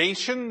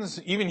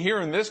foundations, even here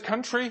in this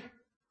country,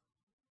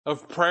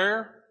 of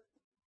prayer.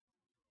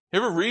 You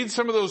ever read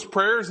some of those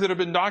prayers that have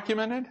been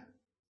documented?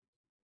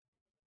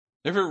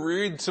 You ever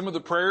read some of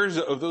the prayers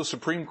of those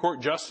Supreme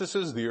Court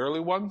justices, the early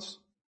ones?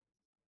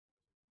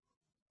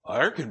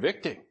 They're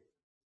convicting.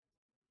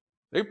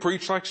 They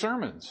preach like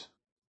sermons.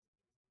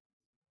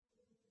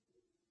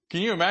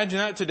 Can you imagine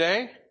that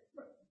today?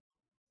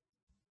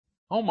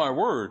 Oh my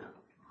word.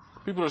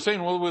 People are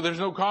saying, well, there's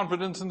no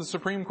confidence in the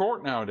Supreme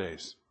Court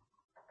nowadays.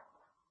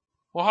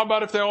 Well, how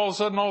about if they all of a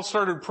sudden all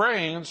started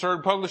praying and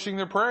started publishing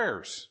their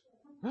prayers?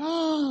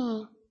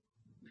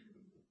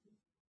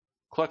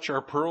 Clutch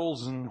our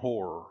pearls in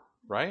horror,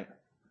 right?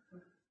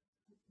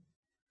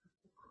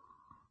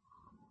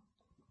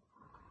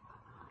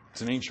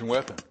 It's an ancient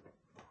weapon.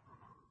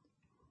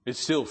 It's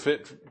still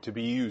fit to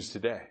be used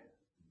today.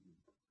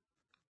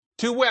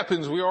 Two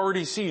weapons we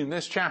already see in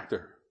this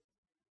chapter.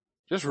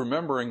 Just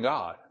remembering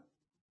God.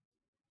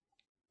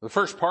 The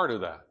first part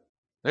of that.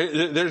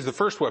 There's the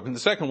first weapon. The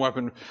second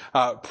weapon,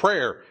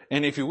 prayer.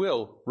 And if you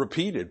will,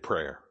 repeated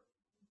prayer.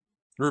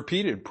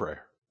 Repeated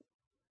prayer.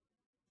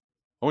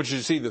 I want you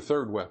to see the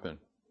third weapon.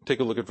 Take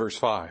a look at verse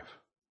 5.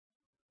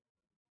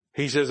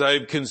 He says, I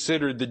have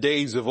considered the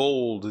days of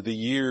old, the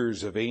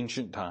years of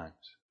ancient times.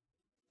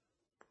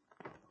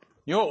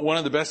 You know what one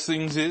of the best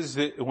things is,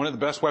 one of the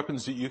best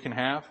weapons that you can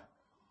have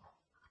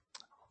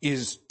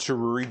is to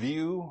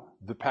review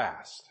the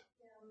past.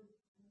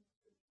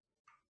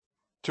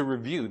 To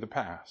review the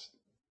past.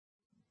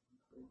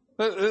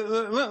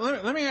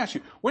 Let me ask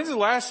you, when's the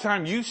last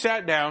time you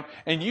sat down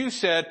and you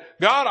said,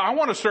 God, I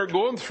want to start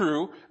going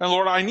through, and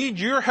Lord, I need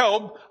your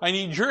help. I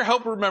need your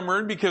help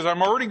remembering because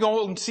I'm already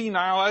going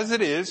senile as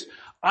it is.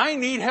 I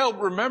need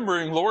help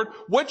remembering, Lord,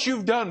 what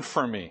you've done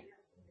for me.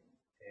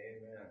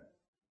 Amen.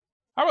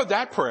 How about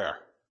that prayer?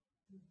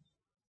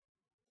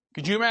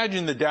 Could you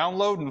imagine the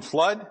download and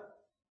flood?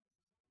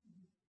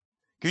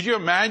 Could you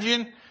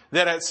imagine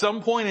that at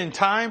some point in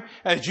time,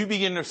 as you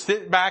begin to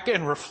sit back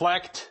and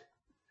reflect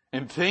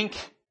and think,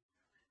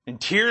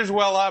 and tears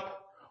well up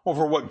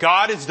over what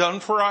God has done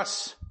for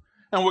us,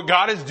 and what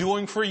God is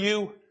doing for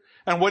you,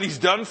 and what He's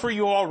done for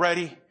you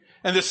already,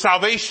 and the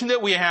salvation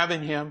that we have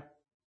in Him,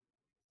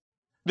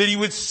 that He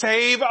would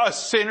save a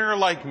sinner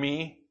like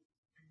me,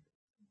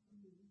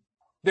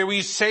 that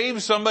we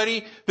save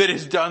somebody that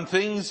has done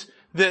things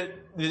that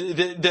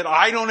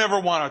I don't ever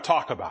want to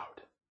talk about.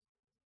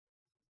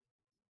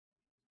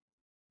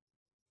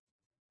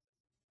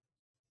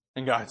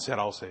 And God said,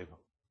 I'll save him.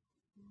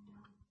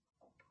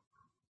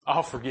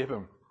 I'll forgive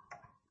him.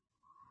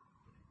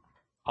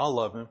 I'll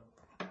love him.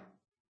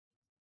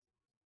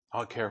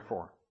 I'll care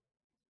for him.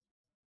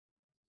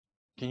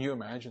 Can you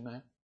imagine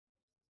that?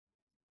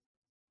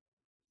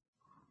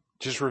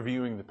 Just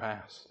reviewing the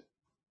past.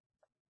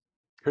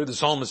 Here the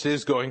psalmist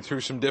is going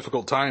through some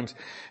difficult times,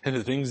 and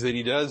the things that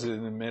he does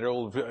in the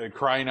middle of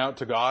crying out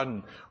to God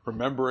and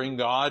remembering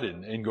God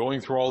and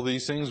going through all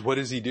these things, what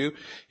does he do?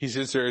 He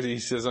sits there and he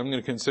says, I'm going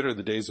to consider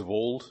the days of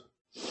old,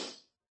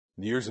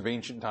 the years of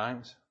ancient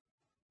times.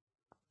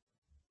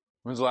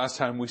 When's the last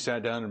time we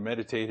sat down and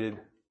meditated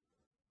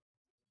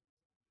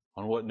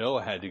on what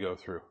Noah had to go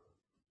through?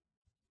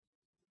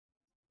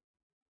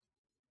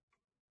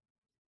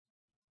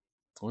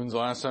 When's the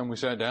last time we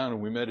sat down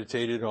and we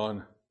meditated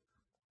on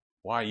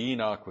why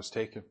Enoch was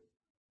taken?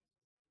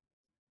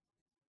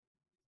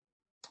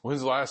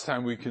 When's the last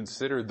time we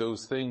considered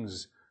those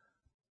things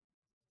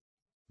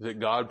that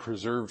God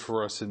preserved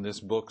for us in this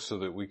book so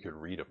that we could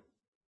read them.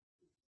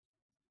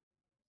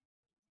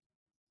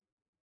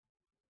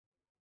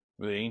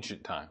 The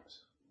ancient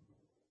times.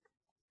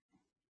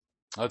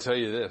 I'll tell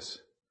you this.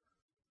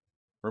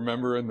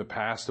 Remember in the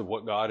past of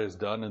what God has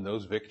done in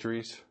those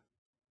victories,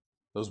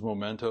 those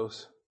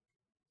mementos?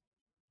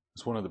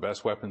 It's one of the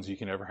best weapons you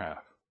can ever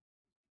have.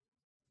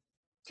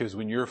 Because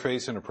when you're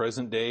facing a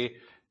present day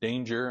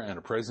danger and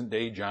a present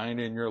day giant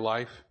in your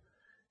life,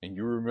 and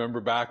you remember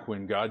back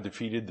when God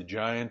defeated the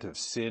giant of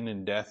sin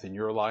and death in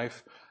your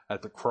life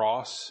at the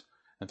cross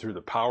and through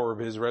the power of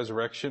His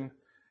resurrection,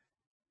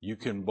 you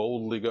can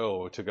boldly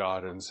go to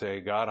God and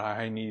say, God,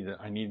 I need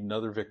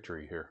another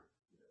victory here.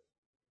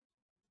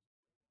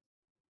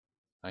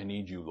 I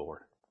need you,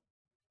 Lord.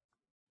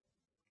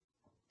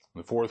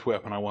 The fourth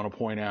weapon I want to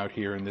point out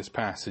here in this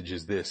passage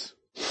is this.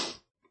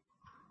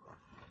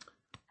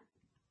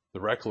 The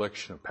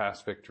recollection of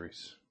past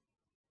victories.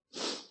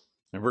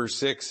 In verse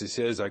 6, he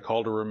says, I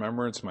call to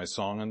remembrance my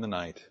song in the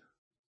night.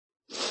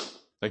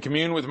 I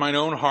commune with mine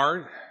own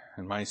heart,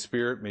 and my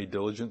spirit made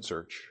diligent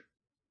search.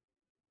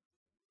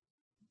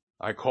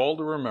 I call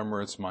to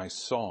remembrance my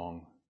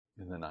song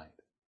in the night.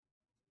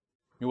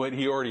 You know what?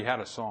 He already had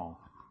a song.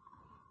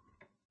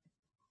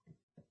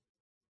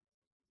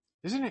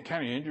 Isn't it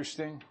kind of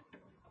interesting?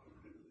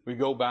 We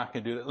go back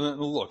and do that.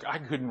 Look, I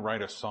couldn't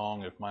write a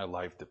song if my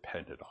life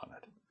depended on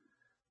it.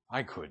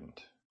 I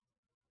couldn't.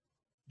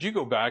 But you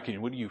go back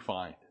and what do you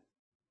find?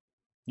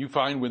 You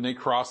find when they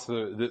crossed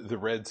the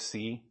Red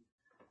Sea,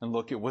 and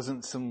look, it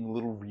wasn't some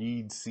little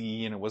reed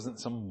sea and it wasn't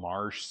some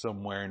marsh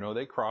somewhere. No,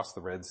 they crossed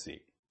the Red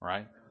Sea,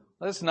 right?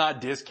 Let's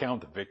not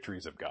discount the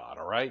victories of God,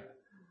 all right?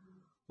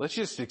 Let's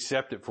just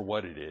accept it for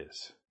what it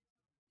is.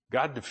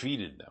 God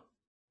defeated them.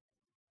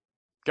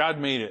 God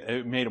made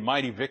a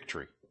mighty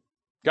victory.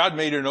 God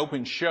made an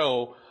open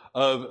show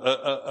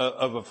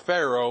of a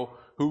Pharaoh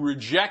who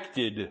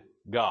rejected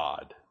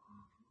God,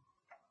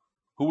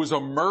 who was a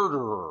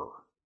murderer.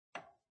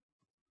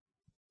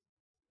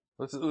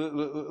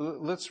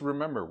 Let's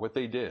remember what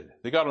they did.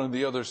 They got on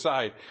the other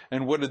side,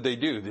 and what did they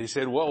do? They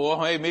said,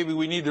 well, hey, maybe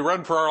we need to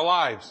run for our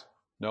lives.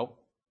 No.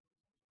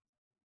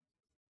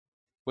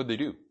 What did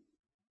they do?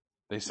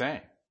 They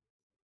sang.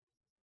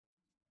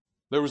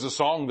 There was a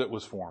song that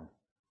was formed.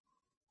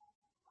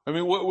 I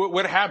mean,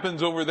 what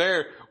happens over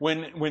there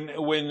when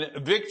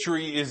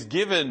victory is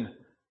given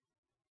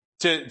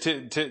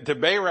to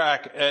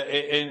Barak,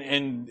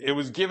 and it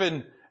was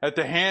given at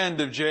the hand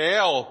of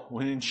Jael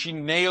when she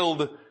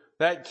nailed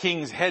that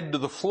king's head to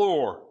the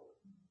floor?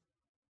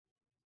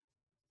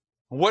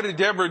 What did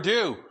Deborah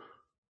do?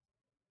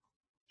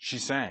 She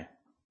sang.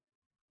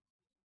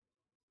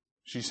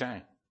 She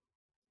sang.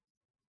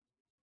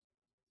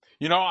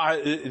 You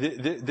know,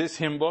 this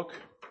hymn book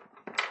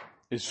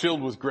is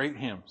filled with great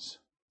hymns.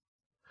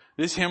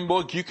 This hymn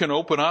book you can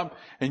open up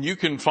and you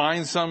can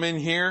find some in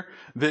here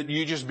that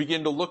you just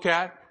begin to look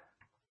at.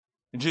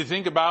 And you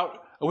think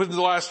about, when's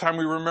the last time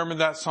we remembered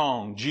that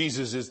song?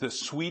 Jesus is the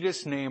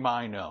sweetest name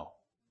I know.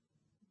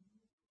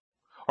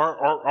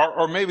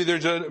 Or maybe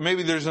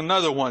there's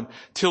another one,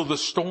 till the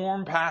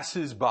storm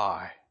passes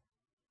by.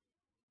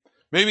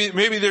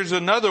 Maybe there's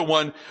another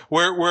one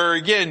where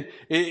again,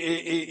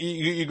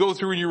 you go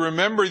through and you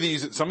remember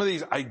these. Some of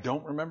these I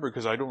don't remember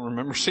because I don't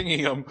remember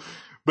singing them.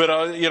 But,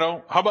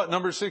 how about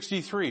number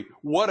 63?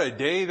 What a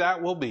day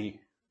that will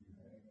be.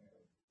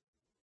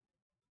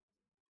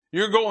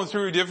 You're going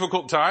through a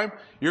difficult time.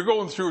 You're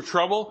going through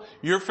trouble.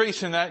 You're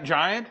facing that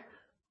giant.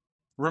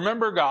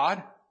 Remember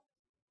God.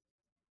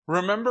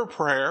 Remember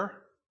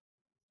prayer.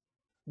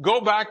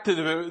 Go back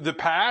to the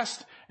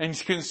past and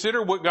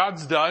consider what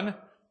God's done.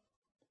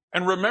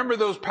 And remember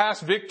those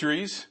past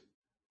victories.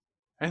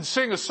 And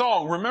sing a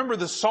song. Remember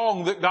the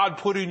song that God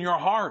put in your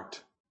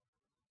heart.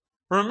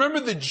 Remember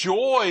the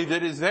joy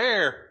that is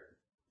there.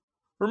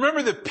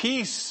 Remember the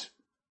peace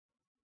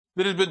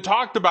that has been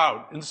talked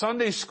about in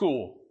Sunday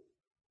school.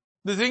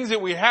 The things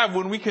that we have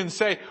when we can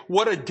say,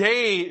 what a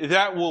day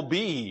that will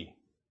be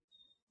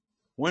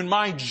when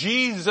my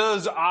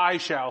Jesus I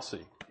shall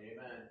see.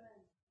 Amen.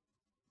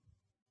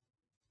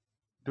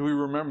 Do we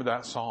remember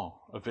that song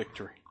of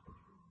victory?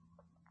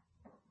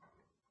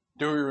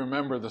 Do we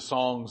remember the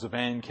songs of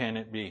And Can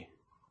It Be?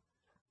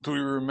 Do we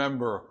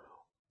remember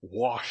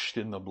Washed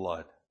in the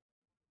Blood?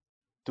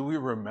 Do we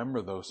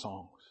remember those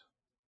songs?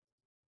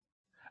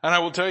 And I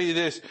will tell you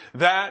this,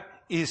 that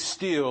is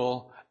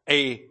still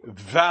a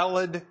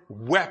valid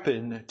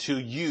weapon to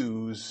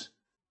use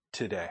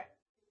today.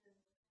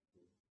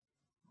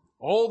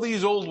 All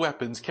these old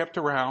weapons kept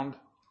around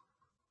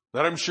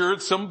that I'm sure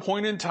at some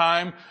point in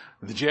time,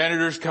 the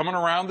janitor's coming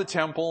around the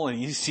temple and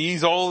he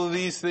sees all of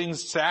these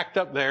things stacked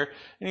up there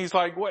and he's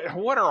like,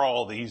 what are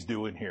all these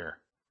doing here?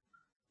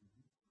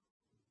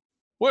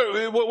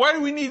 Why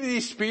do we need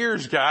these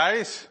spears,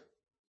 guys?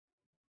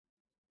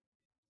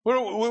 What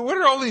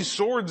are all these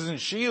swords and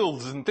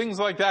shields and things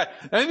like that?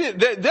 And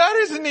that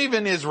isn't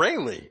even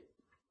Israeli.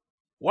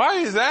 Why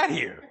is that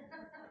here?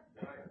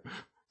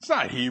 It's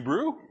not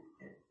Hebrew.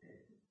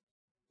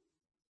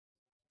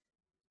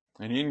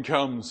 And in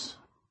comes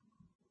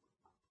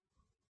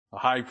a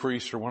high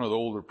priest or one of the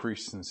older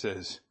priests and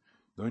says,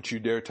 don't you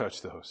dare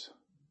touch those.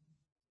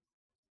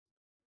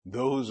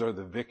 Those are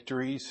the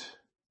victories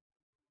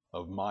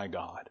of my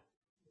God.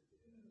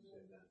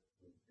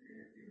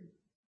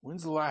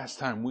 When's the last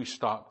time we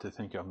stopped to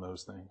think on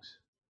those things?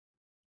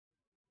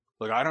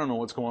 Look, I don't know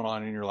what's going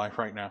on in your life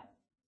right now.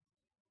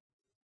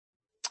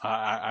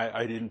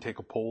 I didn't take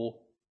a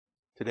poll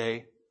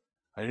today.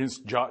 I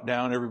didn't jot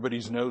down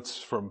everybody's notes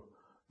from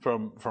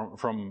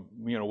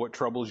what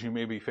troubles you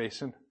may be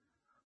facing.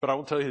 But I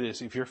will tell you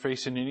this, if you're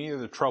facing any of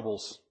the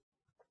troubles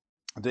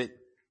that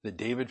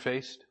David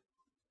faced,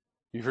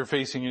 if you're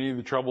facing any of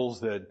the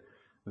troubles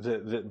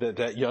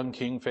that young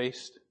king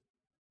faced,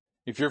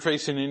 if you're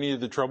facing any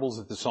of the troubles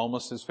that the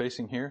psalmist is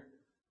facing here,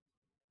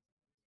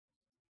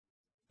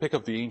 pick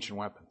up the ancient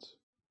weapons.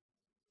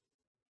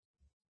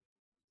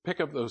 Pick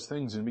up those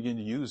things and begin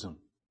to use them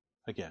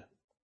again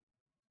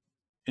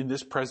in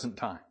this present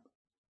time.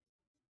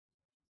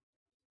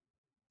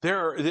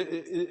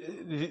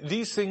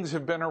 These things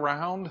have been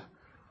around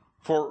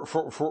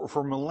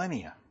for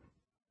millennia.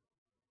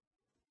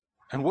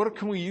 And what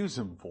can we use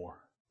them for?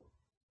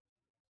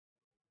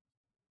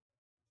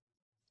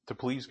 To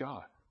please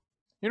God.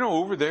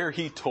 Over there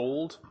he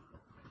told,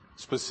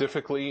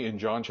 specifically in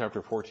John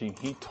chapter 14,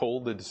 he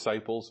told the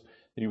disciples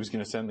that he was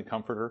going to send the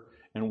Comforter.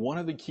 And one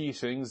of the key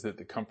things that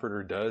the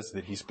Comforter does,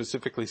 that he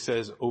specifically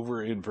says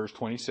over in verse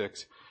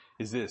 26,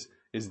 is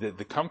that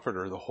the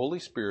Comforter, the Holy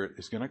Spirit,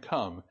 is going to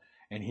come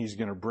and he's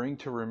going to bring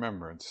to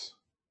remembrance.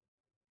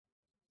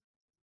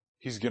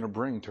 He's going to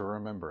bring to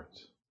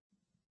remembrance.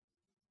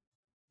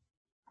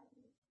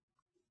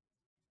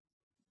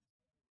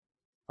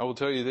 I will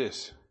tell you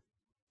this.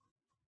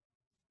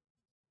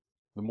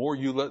 The more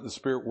you let the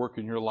Spirit work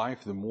in your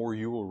life, the more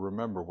you will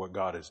remember what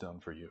God has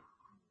done for you.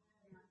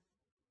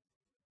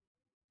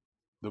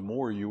 The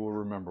more you will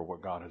remember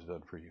what God has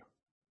done for you.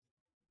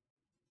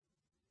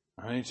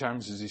 How many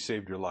times has He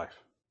saved your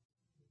life?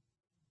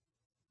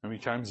 How many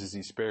times has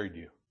He spared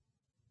you?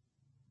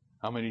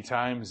 How many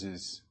times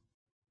has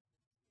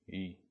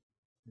He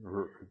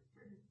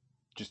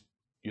just,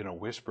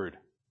 whispered,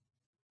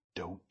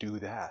 don't do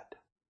that.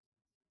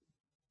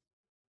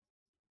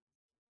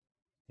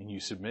 And you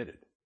submitted.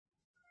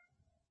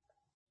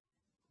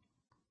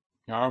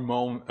 Our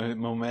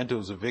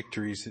mementos of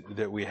victories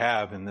that we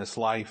have in this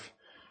life,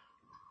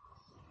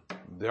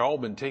 they're all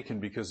been taken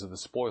because of the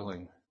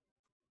spoiling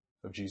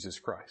of Jesus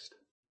Christ.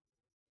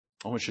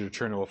 I want you to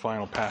turn to a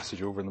final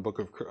passage over in the book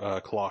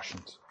of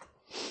Colossians.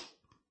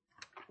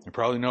 You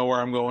probably know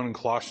where I'm going in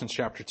Colossians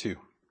chapter 2.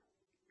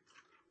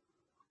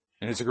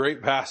 And it's a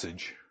great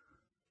passage.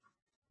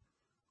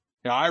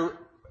 Now,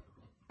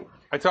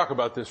 I talk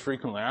about this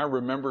frequently. I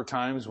remember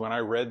times when I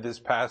read this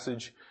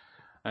passage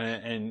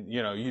and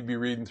you'd be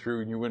reading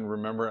through and you wouldn't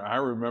remember it. I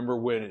remember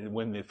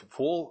when the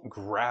full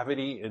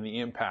gravity and the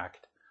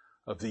impact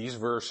of these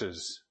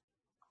verses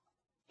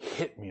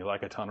hit me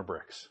like a ton of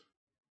bricks.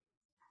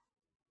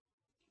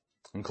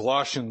 In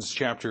Colossians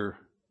chapter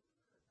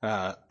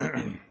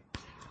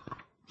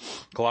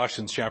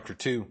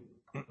 2,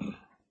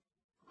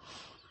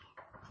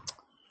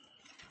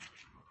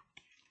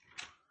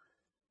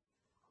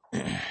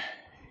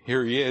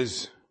 here he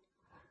is.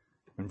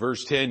 In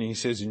verse 10, he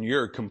says, and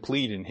you're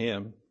complete in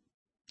Him,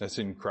 that's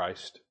in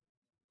Christ,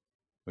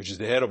 which is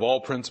the head of all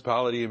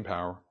principality and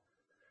power.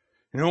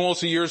 In whom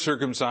also you're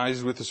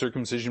circumcised with the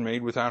circumcision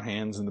made without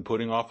hands, and the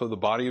putting off of the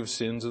body of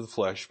sins of the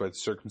flesh by the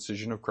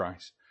circumcision of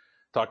Christ.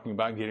 Talking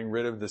about getting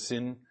rid of the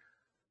sin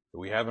that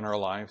we have in our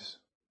lives.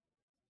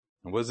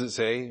 And what does it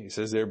say? He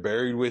says they're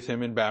buried with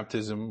Him in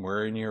baptism,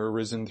 wherein you're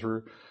risen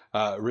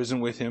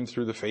with Him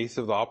through the faith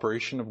of the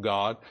operation of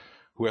God,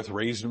 who hath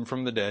raised Him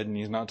from the dead. And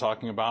he's not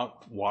talking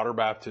about water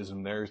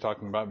baptism there. He's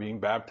talking about being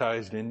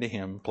baptized into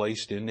Him,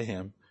 placed into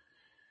Him.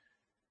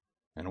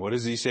 And what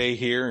does he say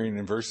here? And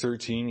in verse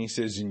 13, he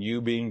says, and you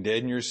being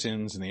dead in your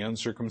sins and the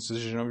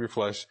uncircumcision of your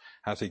flesh,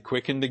 hath He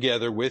quickened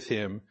together with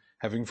Him,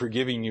 having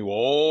forgiven you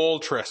all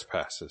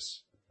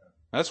trespasses.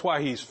 That's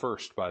why He's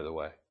first, by the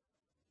way.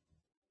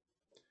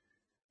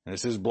 And it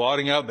says,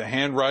 blotting out the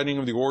handwriting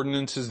of the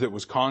ordinances that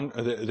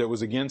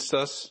was against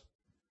us,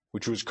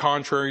 which was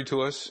contrary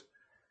to us,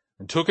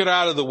 and took it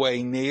out of the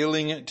way,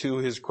 nailing it to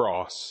His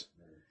cross.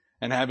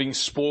 And having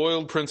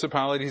spoiled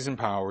principalities and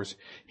powers,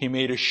 He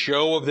made a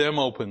show of them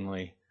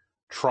openly,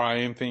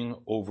 triumphing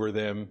over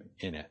them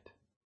in it.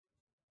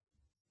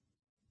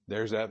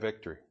 There's that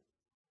victory.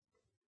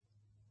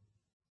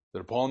 That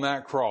upon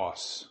that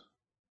cross,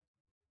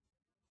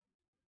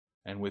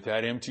 and with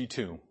that empty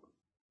tomb,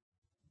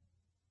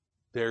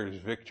 there is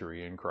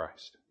victory in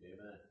Christ.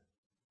 Amen.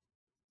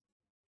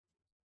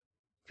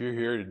 If you're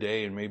here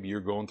today and maybe you're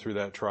going through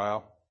that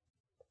trial,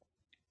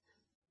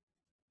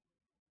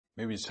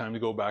 maybe it's time to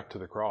go back to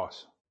the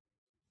cross.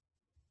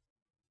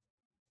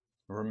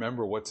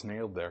 Remember what's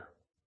nailed there.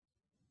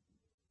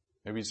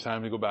 Maybe it's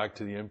time to go back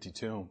to the empty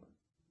tomb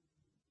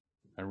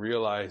and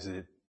realize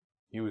that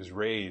He was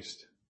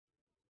raised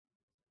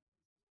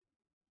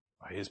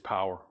by His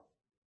power.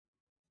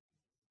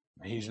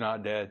 He's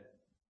not dead.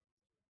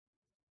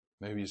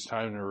 Maybe it's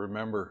time to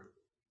remember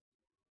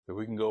that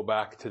we can go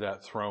back to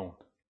that throne,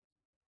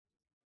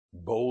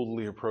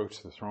 boldly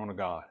approach the throne of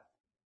God,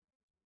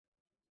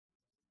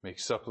 make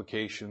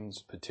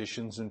supplications,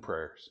 petitions, and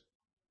prayers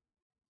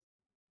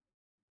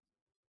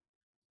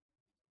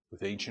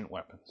with ancient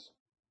weapons.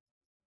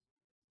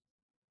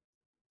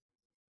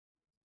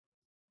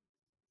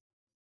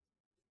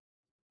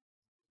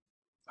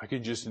 I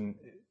could just,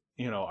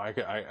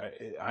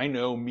 I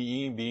know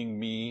me being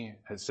me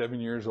at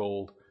 7 years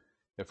old,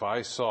 if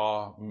I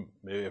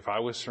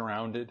was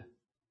surrounded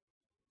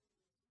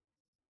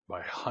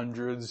by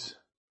hundreds,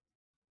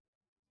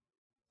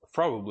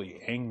 probably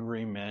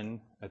angry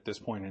men at this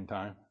point in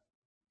time,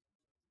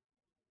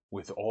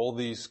 with all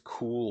these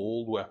cool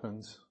old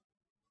weapons,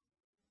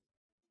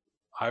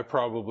 I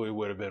probably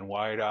would have been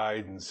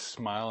wide-eyed and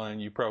smiling.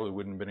 You probably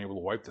wouldn't have been able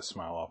to wipe the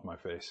smile off my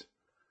face.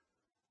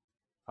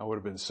 I would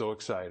have been so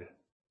excited.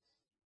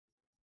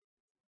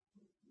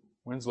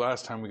 When's the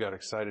last time we got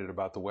excited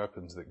about the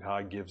weapons that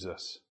God gives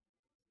us,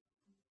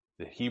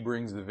 that He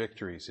brings the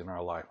victories in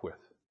our life with?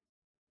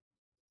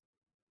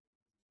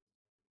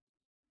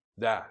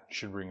 That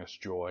should bring us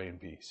joy and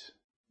peace.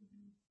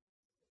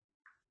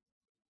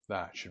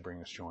 That should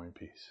bring us joy and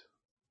peace.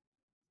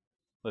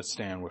 Let's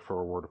stand for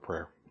a word of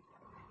prayer.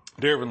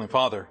 Dear Heavenly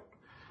Father,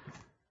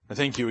 I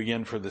thank you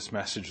again for this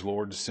message,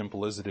 Lord, as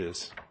simple as it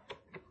is.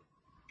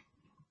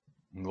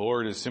 And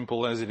Lord, as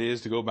simple as it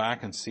is to go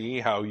back and see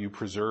how you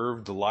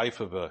preserved the life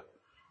of a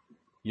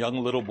young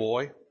little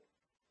boy.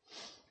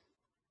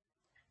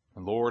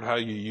 And Lord, how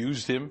you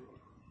used him.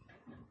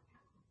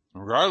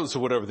 Regardless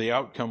of whatever the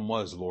outcome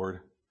was,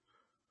 Lord,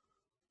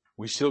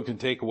 we still can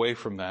take away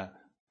from that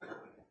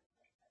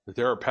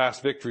there are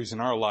past victories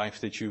in our life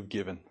that you've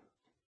given.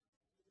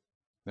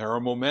 There are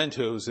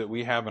mementos that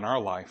we have in our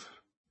life,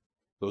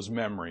 those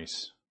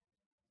memories.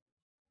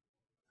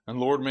 And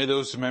Lord, may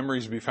those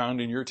memories be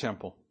found in your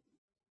temple.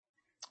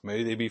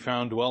 May they be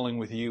found dwelling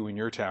with you in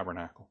your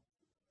tabernacle.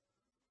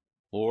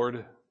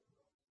 Lord,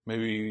 may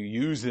we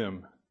use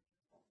them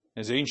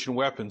as ancient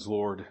weapons,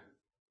 Lord,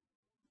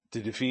 to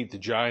defeat the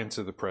giants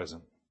of the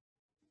present.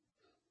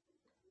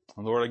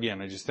 And Lord,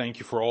 again, I just thank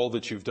you for all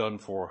that you've done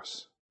for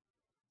us.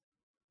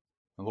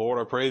 And Lord,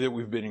 I pray that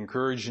we've been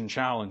encouraged and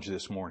challenged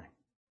this morning.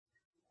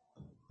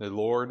 That,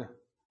 Lord,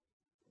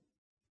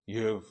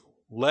 you have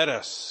led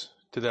us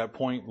to that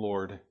point,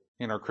 Lord,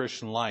 in our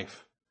Christian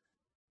life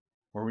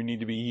where we need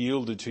to be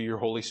yielded to your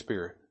Holy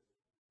Spirit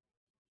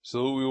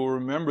so that we will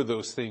remember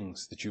those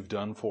things that you've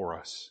done for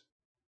us,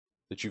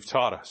 that you've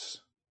taught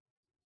us,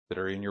 that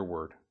are in your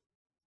word.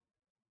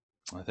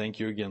 I thank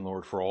you again,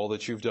 Lord, for all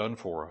that you've done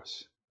for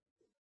us.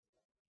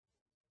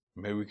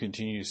 May we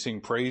continue to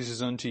sing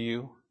praises unto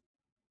you,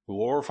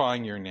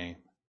 glorifying your name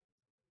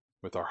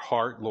with our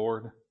heart,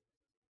 Lord,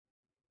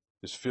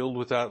 is filled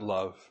with that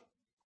love,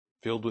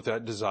 filled with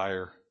that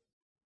desire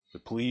to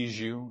please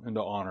you and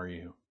to honor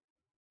you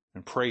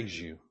and praise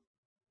you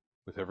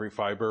with every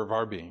fiber of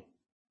our being.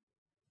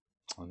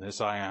 And this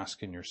I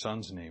ask in your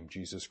Son's name,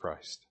 Jesus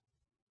Christ.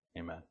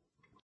 Amen.